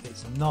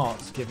it's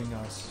not giving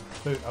us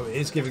food. Oh, it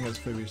is giving us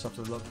food. We just have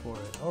to look for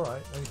it. All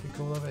right, anything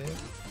cool over here?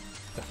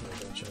 Definitely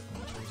going to check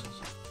on the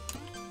choices.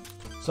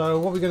 So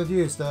what we're going to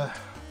use the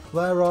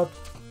flare rod.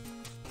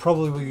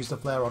 Probably we'll use the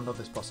flare rod on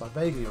this boss. I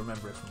vaguely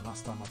remember it from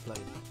last time I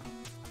played.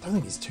 I don't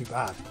think it's too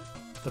bad.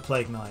 The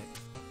Plague Knight.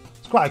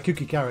 It's quite a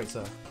kooky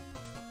character.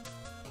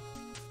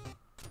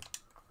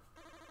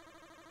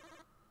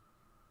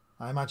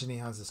 I imagine he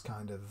has this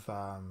kind of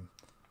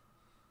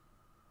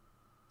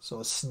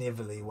sort of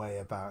snivelly way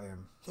about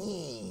him.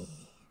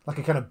 Like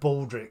a kind of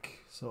Baldric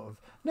sort of.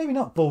 Maybe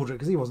not Baldric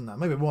because he wasn't that.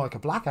 Maybe more like a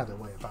Blackadder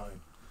way about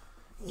him.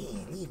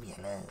 Leave me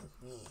alone.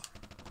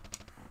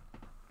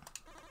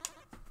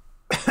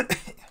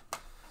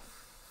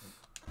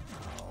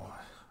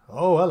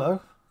 Oh,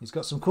 hello. He's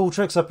got some cool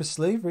tricks up his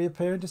sleeve.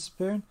 Reappearing,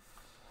 disappearing.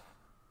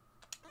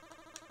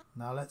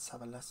 Now let's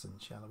have a lesson,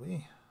 shall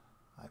we?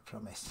 I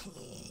promise.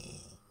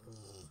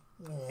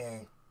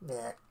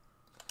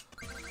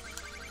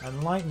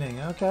 And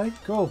lightning. Okay,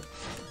 cool.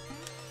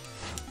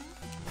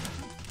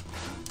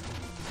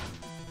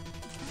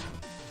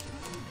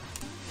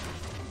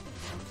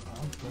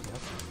 Oh, bloody hell.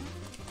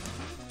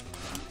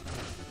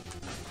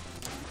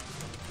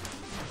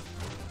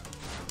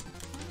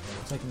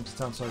 We're taking him to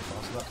town so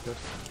far, so that's good.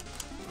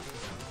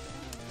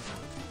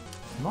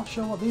 I'm not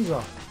sure what these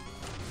are.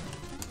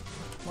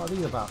 What are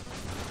these about?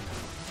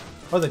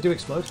 Oh, they do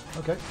explode.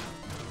 Okay.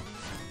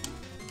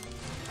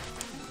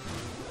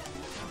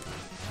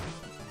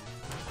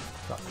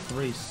 Got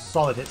 3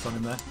 solid hits on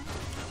him there.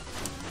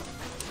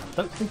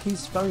 Don't think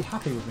he's very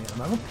happy with me at the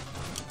moment.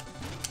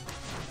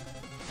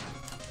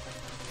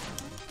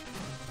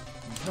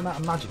 He's run out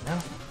of magic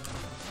now.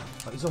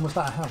 But he's almost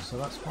out of health, so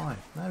that's fine.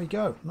 There we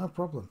go. No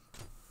problem.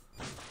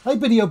 Hey,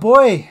 video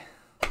boy!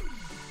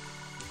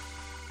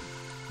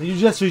 You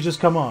just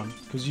come on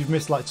because you've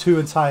missed like 2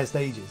 entire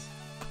stages.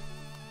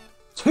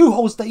 2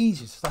 whole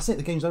stages. That's it.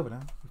 The game's over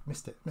now. We've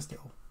missed it. Missed it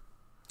all.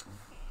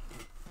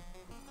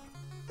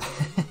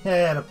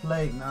 Yeah, the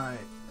Plague Knight.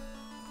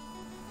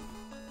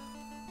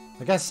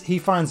 I guess he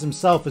finds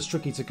himself as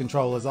tricky to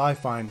control as I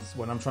find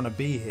when I'm trying to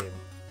be him.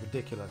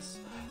 Ridiculous.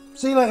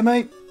 See you later,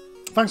 mate.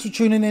 Thanks for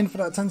tuning in for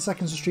that 10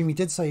 seconds of stream. You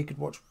did say you could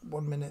watch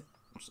 1 minute.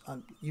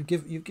 And you've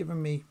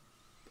given me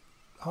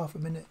half a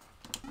minute.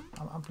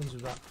 I'm pleased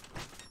with that.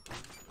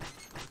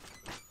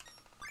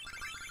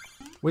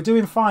 We're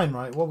doing fine,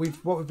 right? What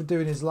we've been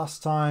doing is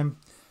last time,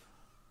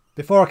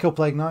 before I killed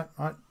Plague Knight,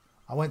 right?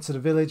 I went to the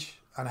village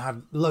and I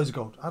had loads of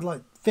gold. I had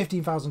like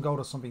 15,000 gold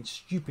or something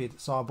stupid.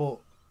 So I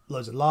bought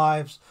loads of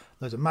lives,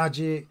 loads of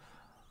magic,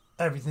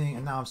 everything,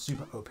 and now I'm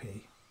super OP.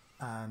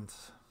 And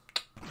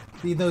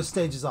those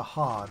stages are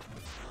hard.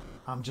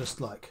 I'm just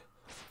like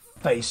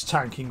face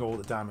tanking all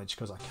the damage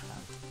because I can.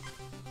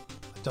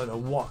 I don't know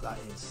what that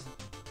is.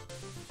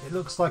 It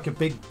looks like a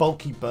big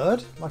bulky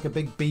bird, like a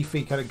big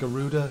beefy kind of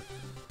Garuda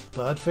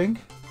bird thing.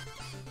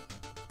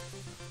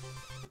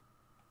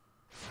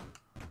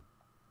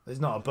 It's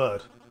not a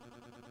bird.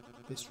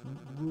 It's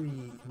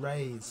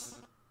rays.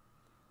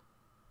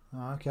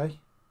 Oh, okay.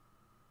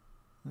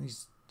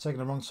 He's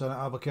taking a wrong turn at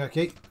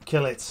Albuquerque.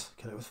 Kill it.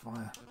 Kill it with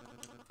fire.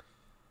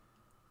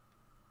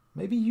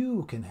 Maybe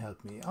you can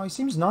help me. Oh, he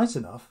seems nice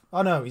enough.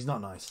 Oh no, he's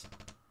not nice.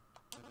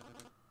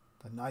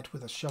 The knight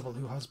with a shovel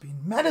who has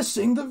been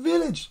menacing the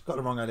village. Got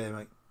the wrong idea,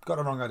 mate. Got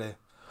the wrong idea.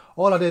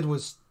 All I did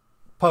was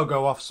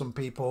pogo off some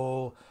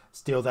people,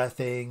 steal their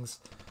things.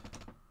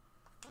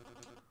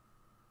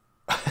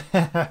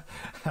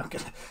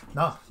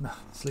 No,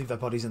 let's leave their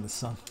bodies in the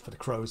sun for the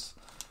crows.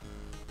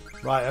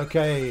 Right,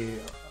 okay.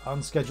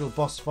 Unscheduled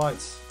boss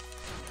fights.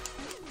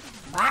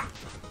 Ah!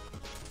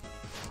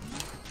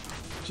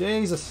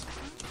 Jesus.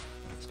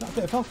 He's got a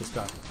bit of health, this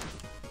guy.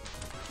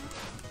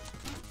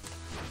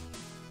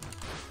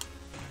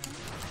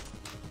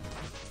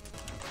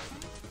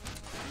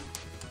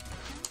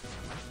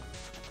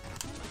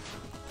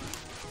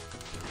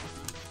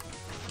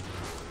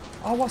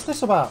 Oh, what's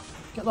this about?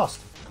 Get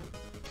lost.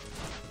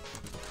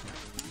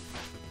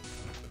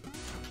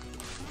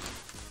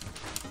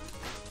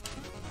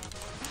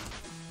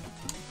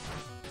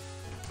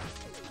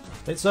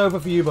 It's over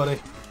for you, buddy.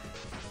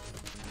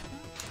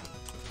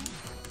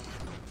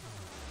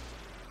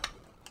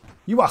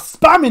 You are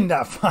spamming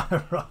that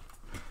fire up.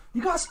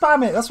 You gotta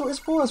spam it. That's what it's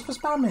for. It's for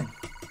spamming.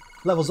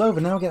 Level's over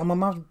now. Get on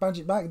my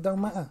magic back. It don't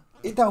matter.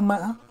 It don't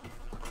matter.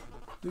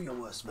 Do your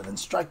worst, villain.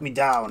 Strike me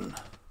down.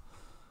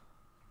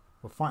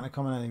 We're fighting a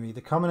common enemy.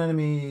 The common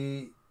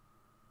enemy...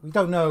 We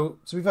don't know...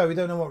 To be fair, we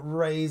don't know what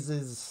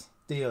Razor's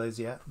deal is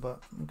yet. But,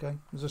 okay.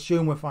 Let's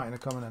assume we're fighting a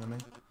common enemy.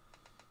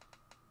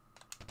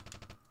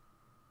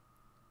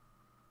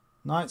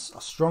 Knights are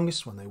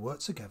strongest when they work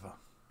together.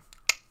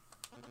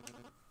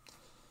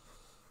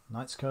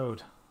 Knight's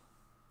Code.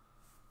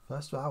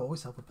 First vow,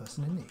 always help a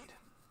person in need.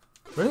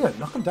 Brilliant.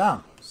 Knock them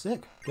down.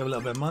 Sick. Give a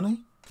little bit of money.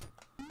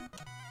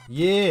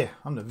 Yeah.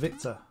 I'm the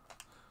victor.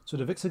 So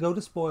the victor go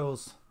to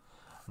spoils.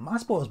 My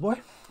spoils,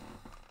 boy.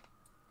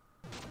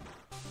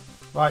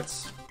 Right.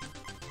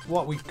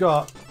 What we've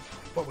got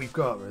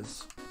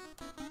is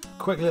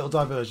quick little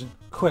diversion.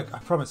 Quick, I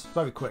promise,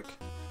 very quick.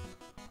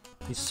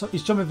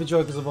 He's jumping for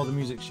joy because of all the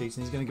music sheets,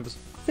 and he's going to give us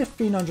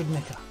 1,500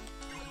 nicker.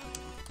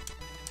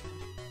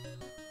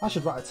 I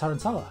should write a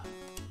Tarantella.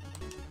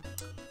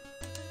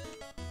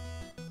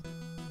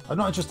 I'm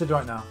not interested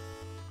right now.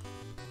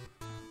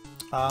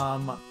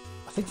 I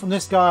think from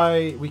this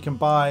guy we can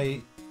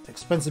buy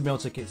expensive meal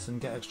tickets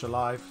and get extra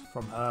life.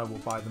 From her we'll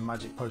buy the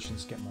magic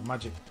potions to get more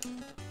magic.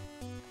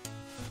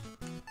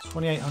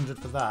 2,800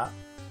 for that.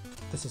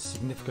 This is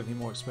significantly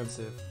more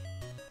expensive.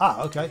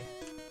 Ah, okay.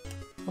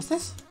 What's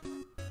this?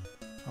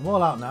 I'm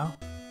all out now.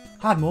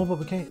 Had more,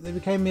 but they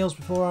became meals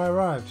before I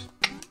arrived.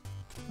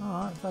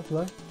 Alright, fair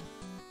play.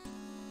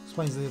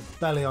 Explains the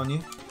belly on you.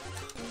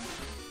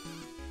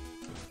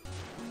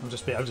 I'm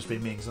just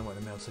being mean because I'm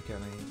wearing a meal ticket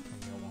and a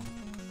meal one.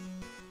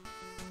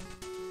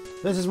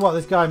 This is what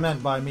this guy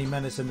meant by me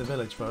menacing the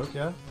village, folk,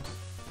 yeah?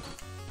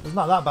 It's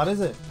not that bad,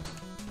 is it?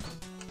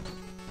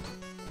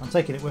 I'm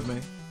taking it with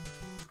me.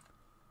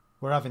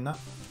 We're having that.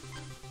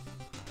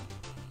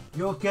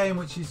 Your game,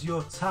 which is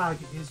your tag,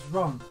 is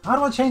wrong. How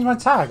do I change my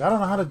tag? I don't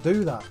know how to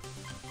do that.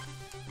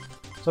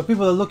 So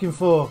people are looking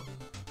for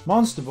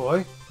Monster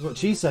Boy. That's what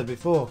she said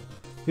before.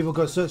 People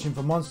go searching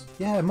for Monster...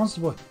 Yeah,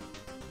 Monster Boy.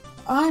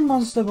 I'm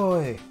Monster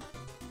Boy.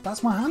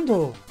 That's my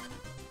handle.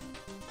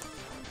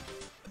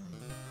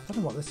 I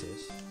don't know what this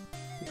is.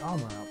 The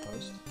armor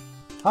outpost.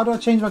 How do I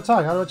change my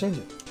tag? How do I change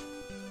it?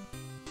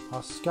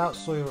 Our scouts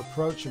saw your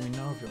approach and we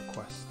know of your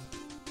quest.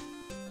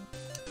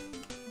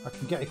 I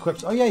can get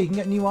equipped. Oh yeah, you can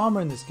get new armor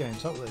in this game,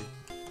 totally.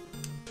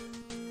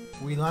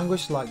 We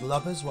languish like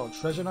lovers while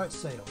Treasure Knight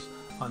sails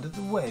under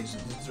the waves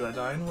of the Dread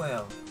Iron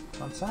Whale.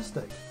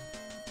 Fantastic.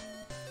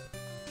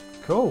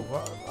 Cool.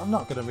 Well, I'm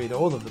not going to read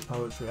all of the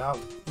poetry out.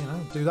 You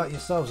know, do that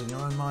yourselves in your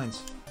own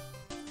minds.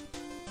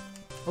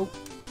 Oh,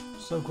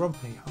 so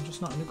grumpy. I'm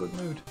just not in a good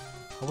mood.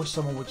 I wish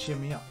someone would cheer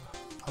me up.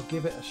 I'll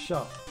give it a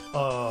shot.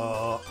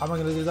 How am I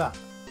going to do that?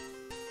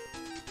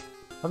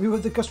 Have you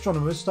heard the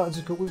gastronomers started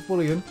to cook with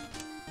bullion?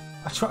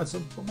 I tried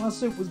some, but my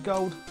soup was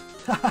gold.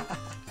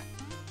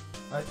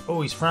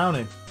 Oh, he's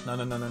frowning. No,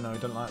 he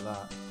doesn't like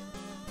that.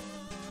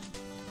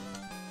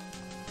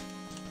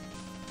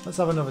 Let's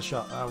have another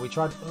shot. We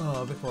tried...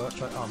 before that,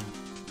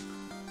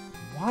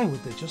 why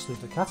would they just leave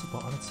the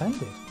catapult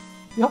unattended?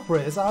 The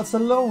operator's out to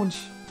launch.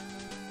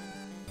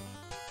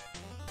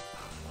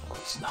 Oh,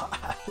 he's not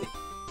happy.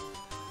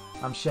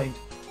 I'm shamed.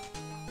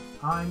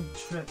 I'm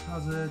trip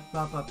hazard,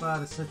 blah blah blah,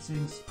 the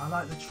settings. I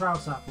like the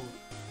trout apple.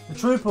 The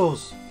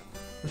triples!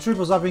 The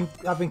triples, I've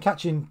been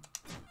catching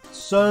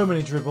so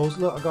many triples.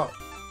 Look, I got,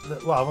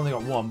 well, I've only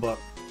got one, but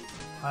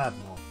I had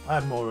more. I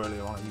had more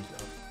earlier on, I used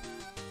it up.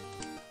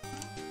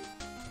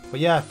 But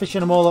yeah, fishing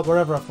them all up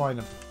wherever I find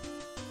them.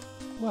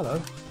 Well,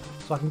 hello.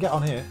 So I can get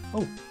on here.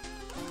 Oh,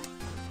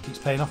 keeps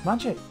paying off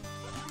magic.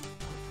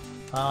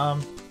 How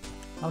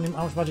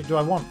much magic do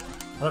I want?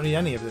 I don't need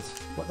any of this.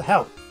 What the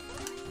hell?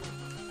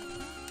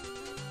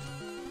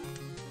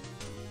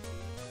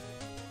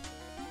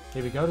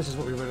 Here we go. This is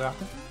what we were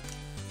after.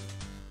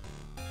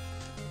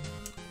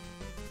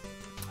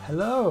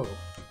 Hello.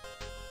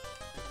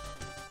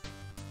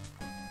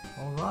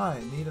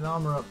 Alright, need an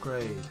armor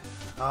upgrade.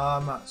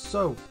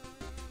 So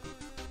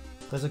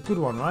there's a good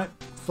one, right?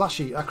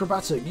 Flashy,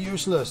 acrobatic,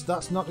 useless.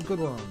 That's not a good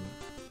one.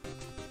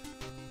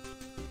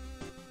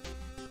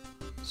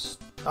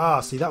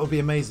 See, that would be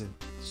amazing.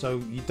 So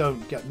you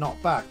don't get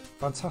knocked back.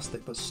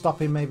 Fantastic. But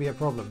stopping may be a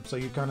problem. So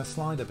you kind of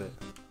slide a bit.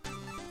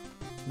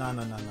 No.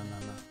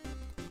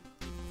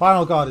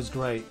 Final guard is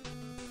great.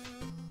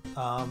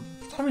 Don't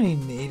really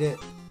need it.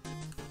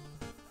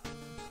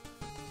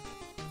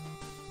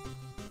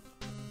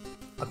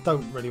 I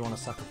don't really want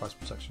to sacrifice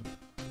protection.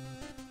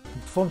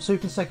 Perform 2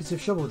 consecutive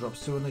shovel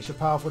drops to unleash a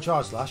powerful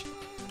charge slash.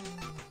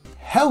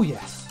 Hell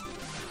yes!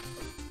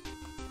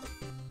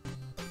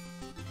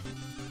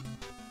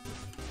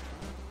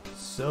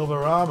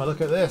 Silver armor,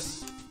 look at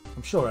this.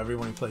 I'm sure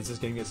everyone who plays this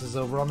game gets a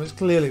silver armor. It's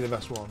clearly the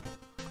best one.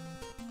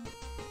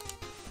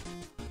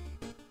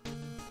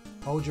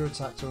 Hold your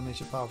attack to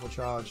unleash a powerful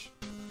charge.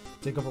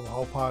 Dig up a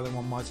whole pile in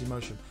one mighty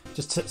motion.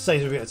 Just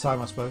saves a bit of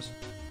time, I suppose.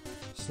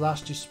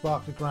 Slash to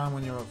spark the ground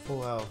when you're at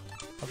full health.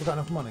 Have I got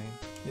enough money?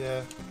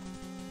 Yeah.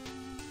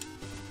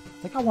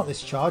 I think I want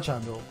this charge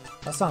handle.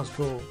 That sounds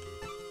cool.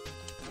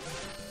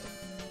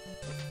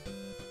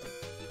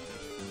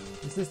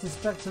 Is this the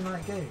Spectre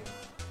Knight game?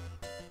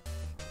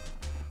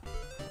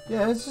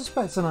 Yeah, it's a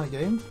Spectre Knight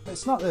game.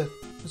 It's not the...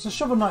 It's a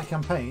Shovel Knight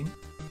campaign.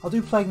 I'll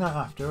do Plague Knight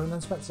after, and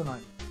then Spectre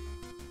Knight.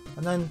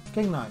 And then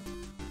King Knight.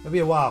 It'll be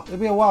a while. It'll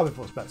be a while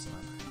before Spectre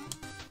Knight.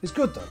 It's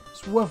good though.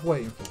 It's worth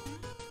waiting for.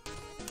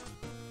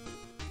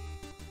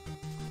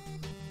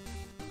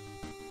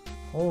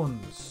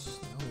 Horns.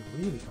 Oh, it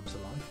really comes to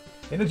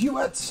life. In a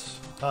duet!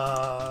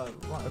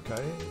 Right,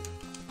 okay.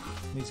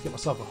 Need to get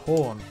myself a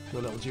horn. Do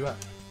a little duet.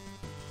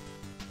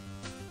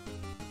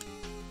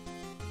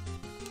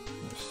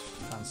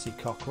 Fancy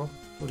cockerel.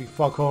 Bloody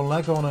foghorn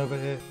leghorn over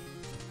here.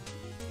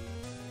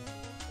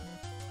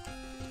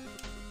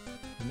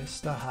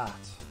 Mr. Hat.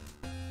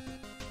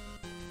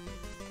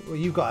 Well,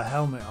 you've got a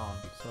helmet on,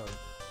 so...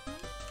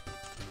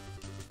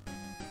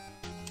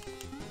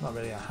 Not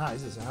really a hat,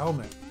 is it? It's a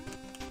helmet.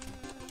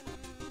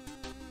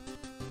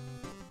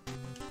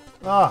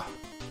 Ah!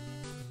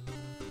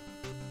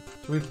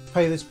 Should we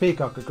pay this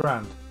peacock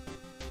 $1,000?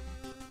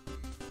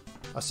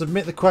 I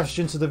submit the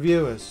question to the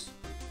viewers.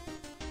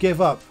 Give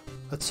up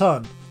a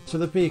ton to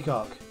the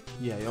peacock.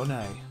 Yay or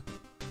nay?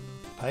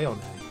 Pay or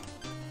nay?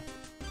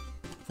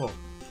 4,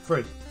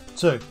 3,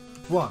 2,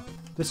 1.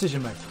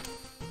 Decision made.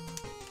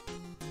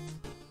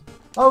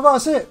 Oh,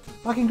 that's it.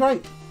 Fucking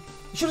great.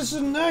 You should have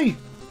said nay.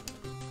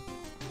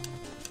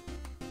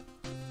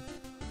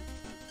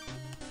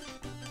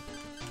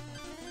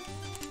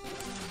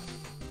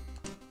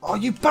 Oh,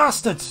 you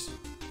bastards!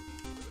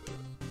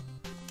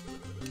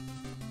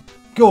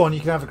 Go on, you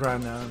can have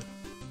 $1,000 now.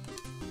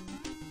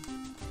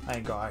 I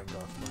ain't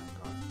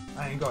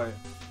got it.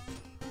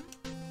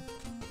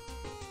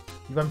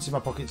 You've emptied my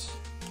pockets.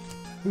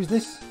 Who's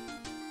this?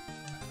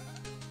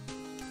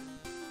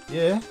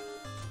 Yeah.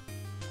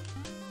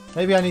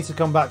 Maybe I need to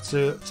come back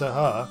to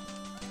her.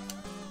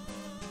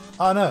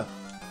 Oh no.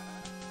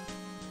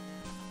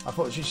 I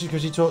thought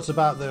because she talks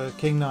about the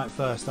King Knight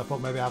first, I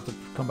thought maybe I have to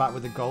come back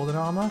with the golden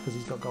armor because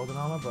he's got golden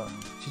armor, but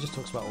she just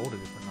talks about all the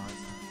different knights.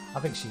 I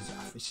think she's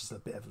a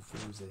bit of a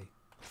floozy.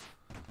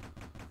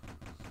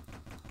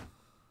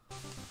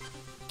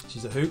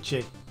 She's a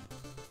hoochie.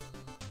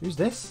 Who's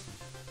this?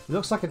 He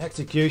looks like an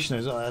executioner.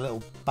 He's got a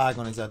little bag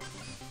on his head.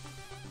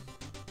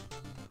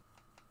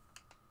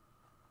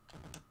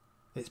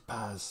 It's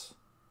Baz.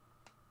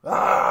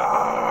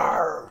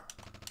 Arrgh!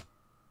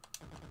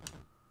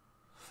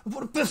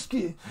 What a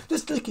biscuit! The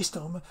slickest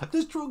armor,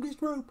 the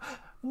strongest rope.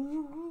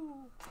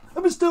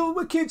 And still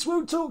my kids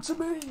won't talk to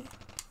me.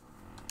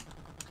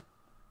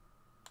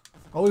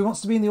 Oh, he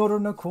wants to be in the Order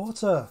of No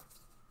Quarter.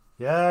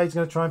 Yeah, he's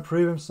going to try and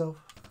prove himself.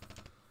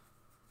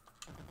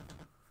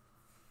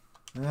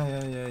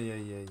 Yeah.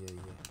 You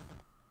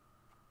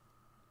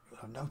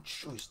have no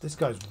choice. This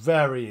guy's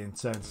very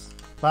intense.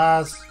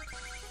 Baz,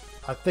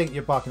 I think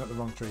you're barking up the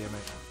wrong tree here,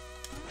 mate.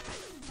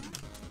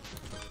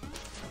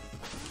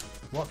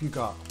 What have you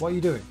got? What are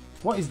you doing?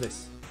 What is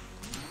this?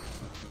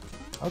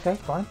 Okay,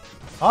 fine.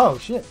 Oh,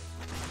 shit.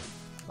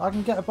 I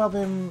can get above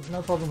him,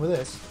 no problem with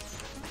this.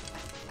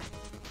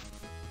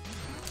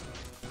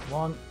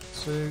 1,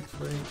 2,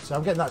 3. So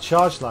I'm getting that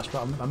charge slash,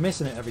 but I'm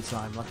missing it every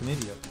time, like an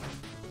idiot.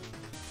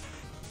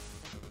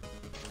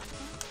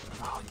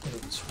 Oh, you did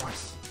it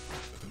twice.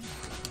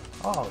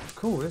 Oh,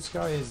 cool. This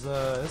guy's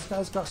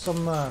got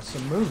some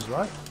moves,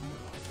 right?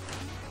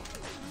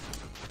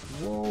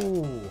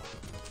 Whoa.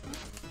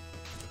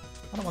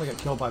 I don't want to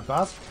get killed by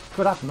Baz.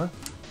 Could happen, though.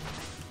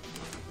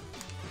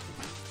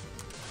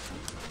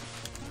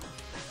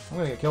 I'm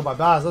going to get killed by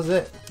Baz. That's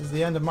it. This is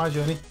the end of my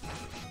journey.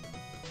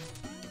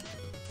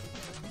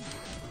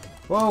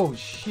 Whoa,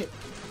 shit.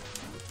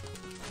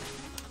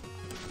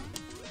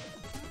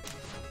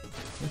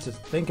 I need to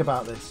think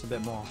about this a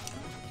bit more.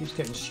 Keeps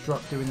getting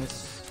struck doing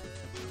this.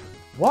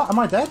 What? Am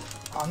I dead?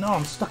 Oh no,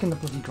 I'm stuck in the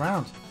bloody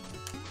ground.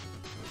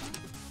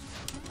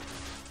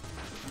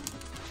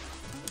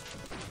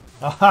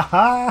 Ah ha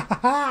ha ha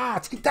ha!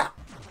 Take that!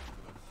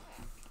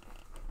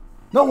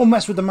 No one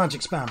mess with the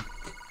magic spam.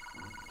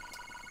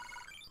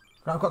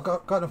 I've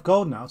got enough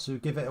gold now to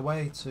give it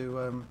away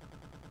to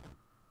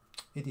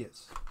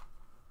idiots.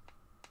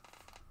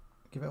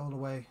 Give it all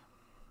away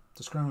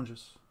to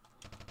scroungers.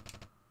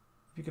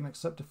 If you can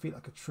accept defeat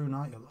like a true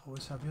knight, you'll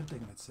always have your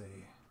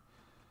dignity.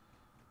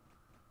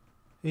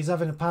 He's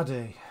having a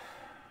paddy.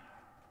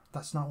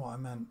 That's not what I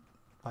meant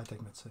by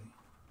dignity.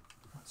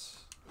 That's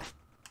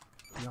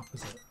the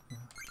opposite. Yeah.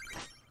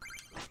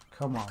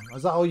 Come on.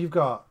 Is that all you've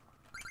got?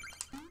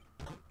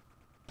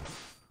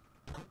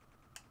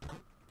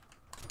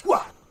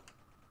 What?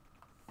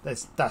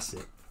 That's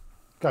it.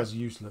 Guy's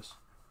useless.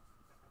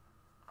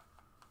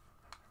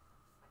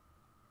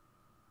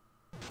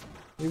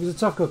 He was a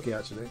tough cookie,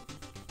 actually.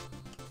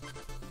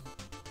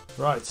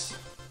 Right.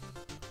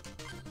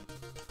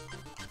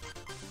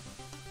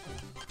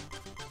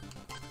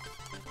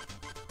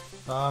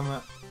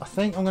 I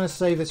think I'm going to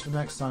save this for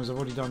next time, because I've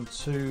already done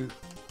 2...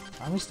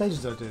 How many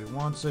stages did I do?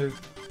 1, 2...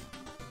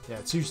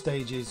 Yeah, 2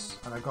 stages,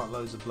 and I got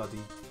loads of bloody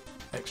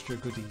extra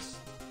goodies.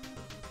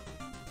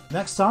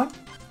 Next time,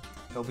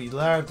 it'll be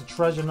Lair of the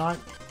Treasure Knight,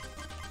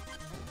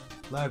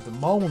 Lair of the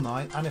Mole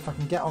Knight, and if I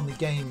can get on the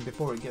game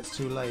before it gets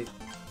too late,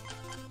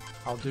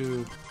 I'll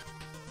do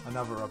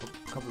another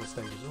couple of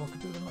stages. Oh, I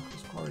could do the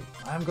Knuckles Quarry.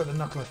 I haven't got the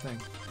Knuckler thing.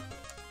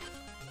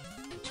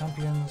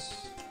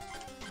 Champions...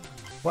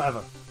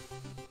 Whatever.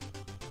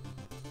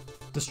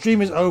 The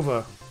stream is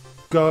over.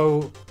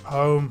 Go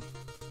home.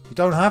 You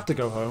don't have to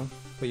go home,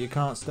 but you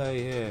can't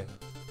stay here.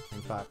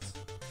 In fact.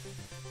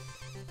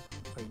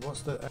 Wait,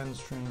 what's the end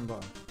stream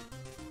button?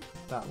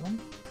 That one?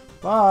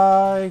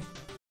 Bye!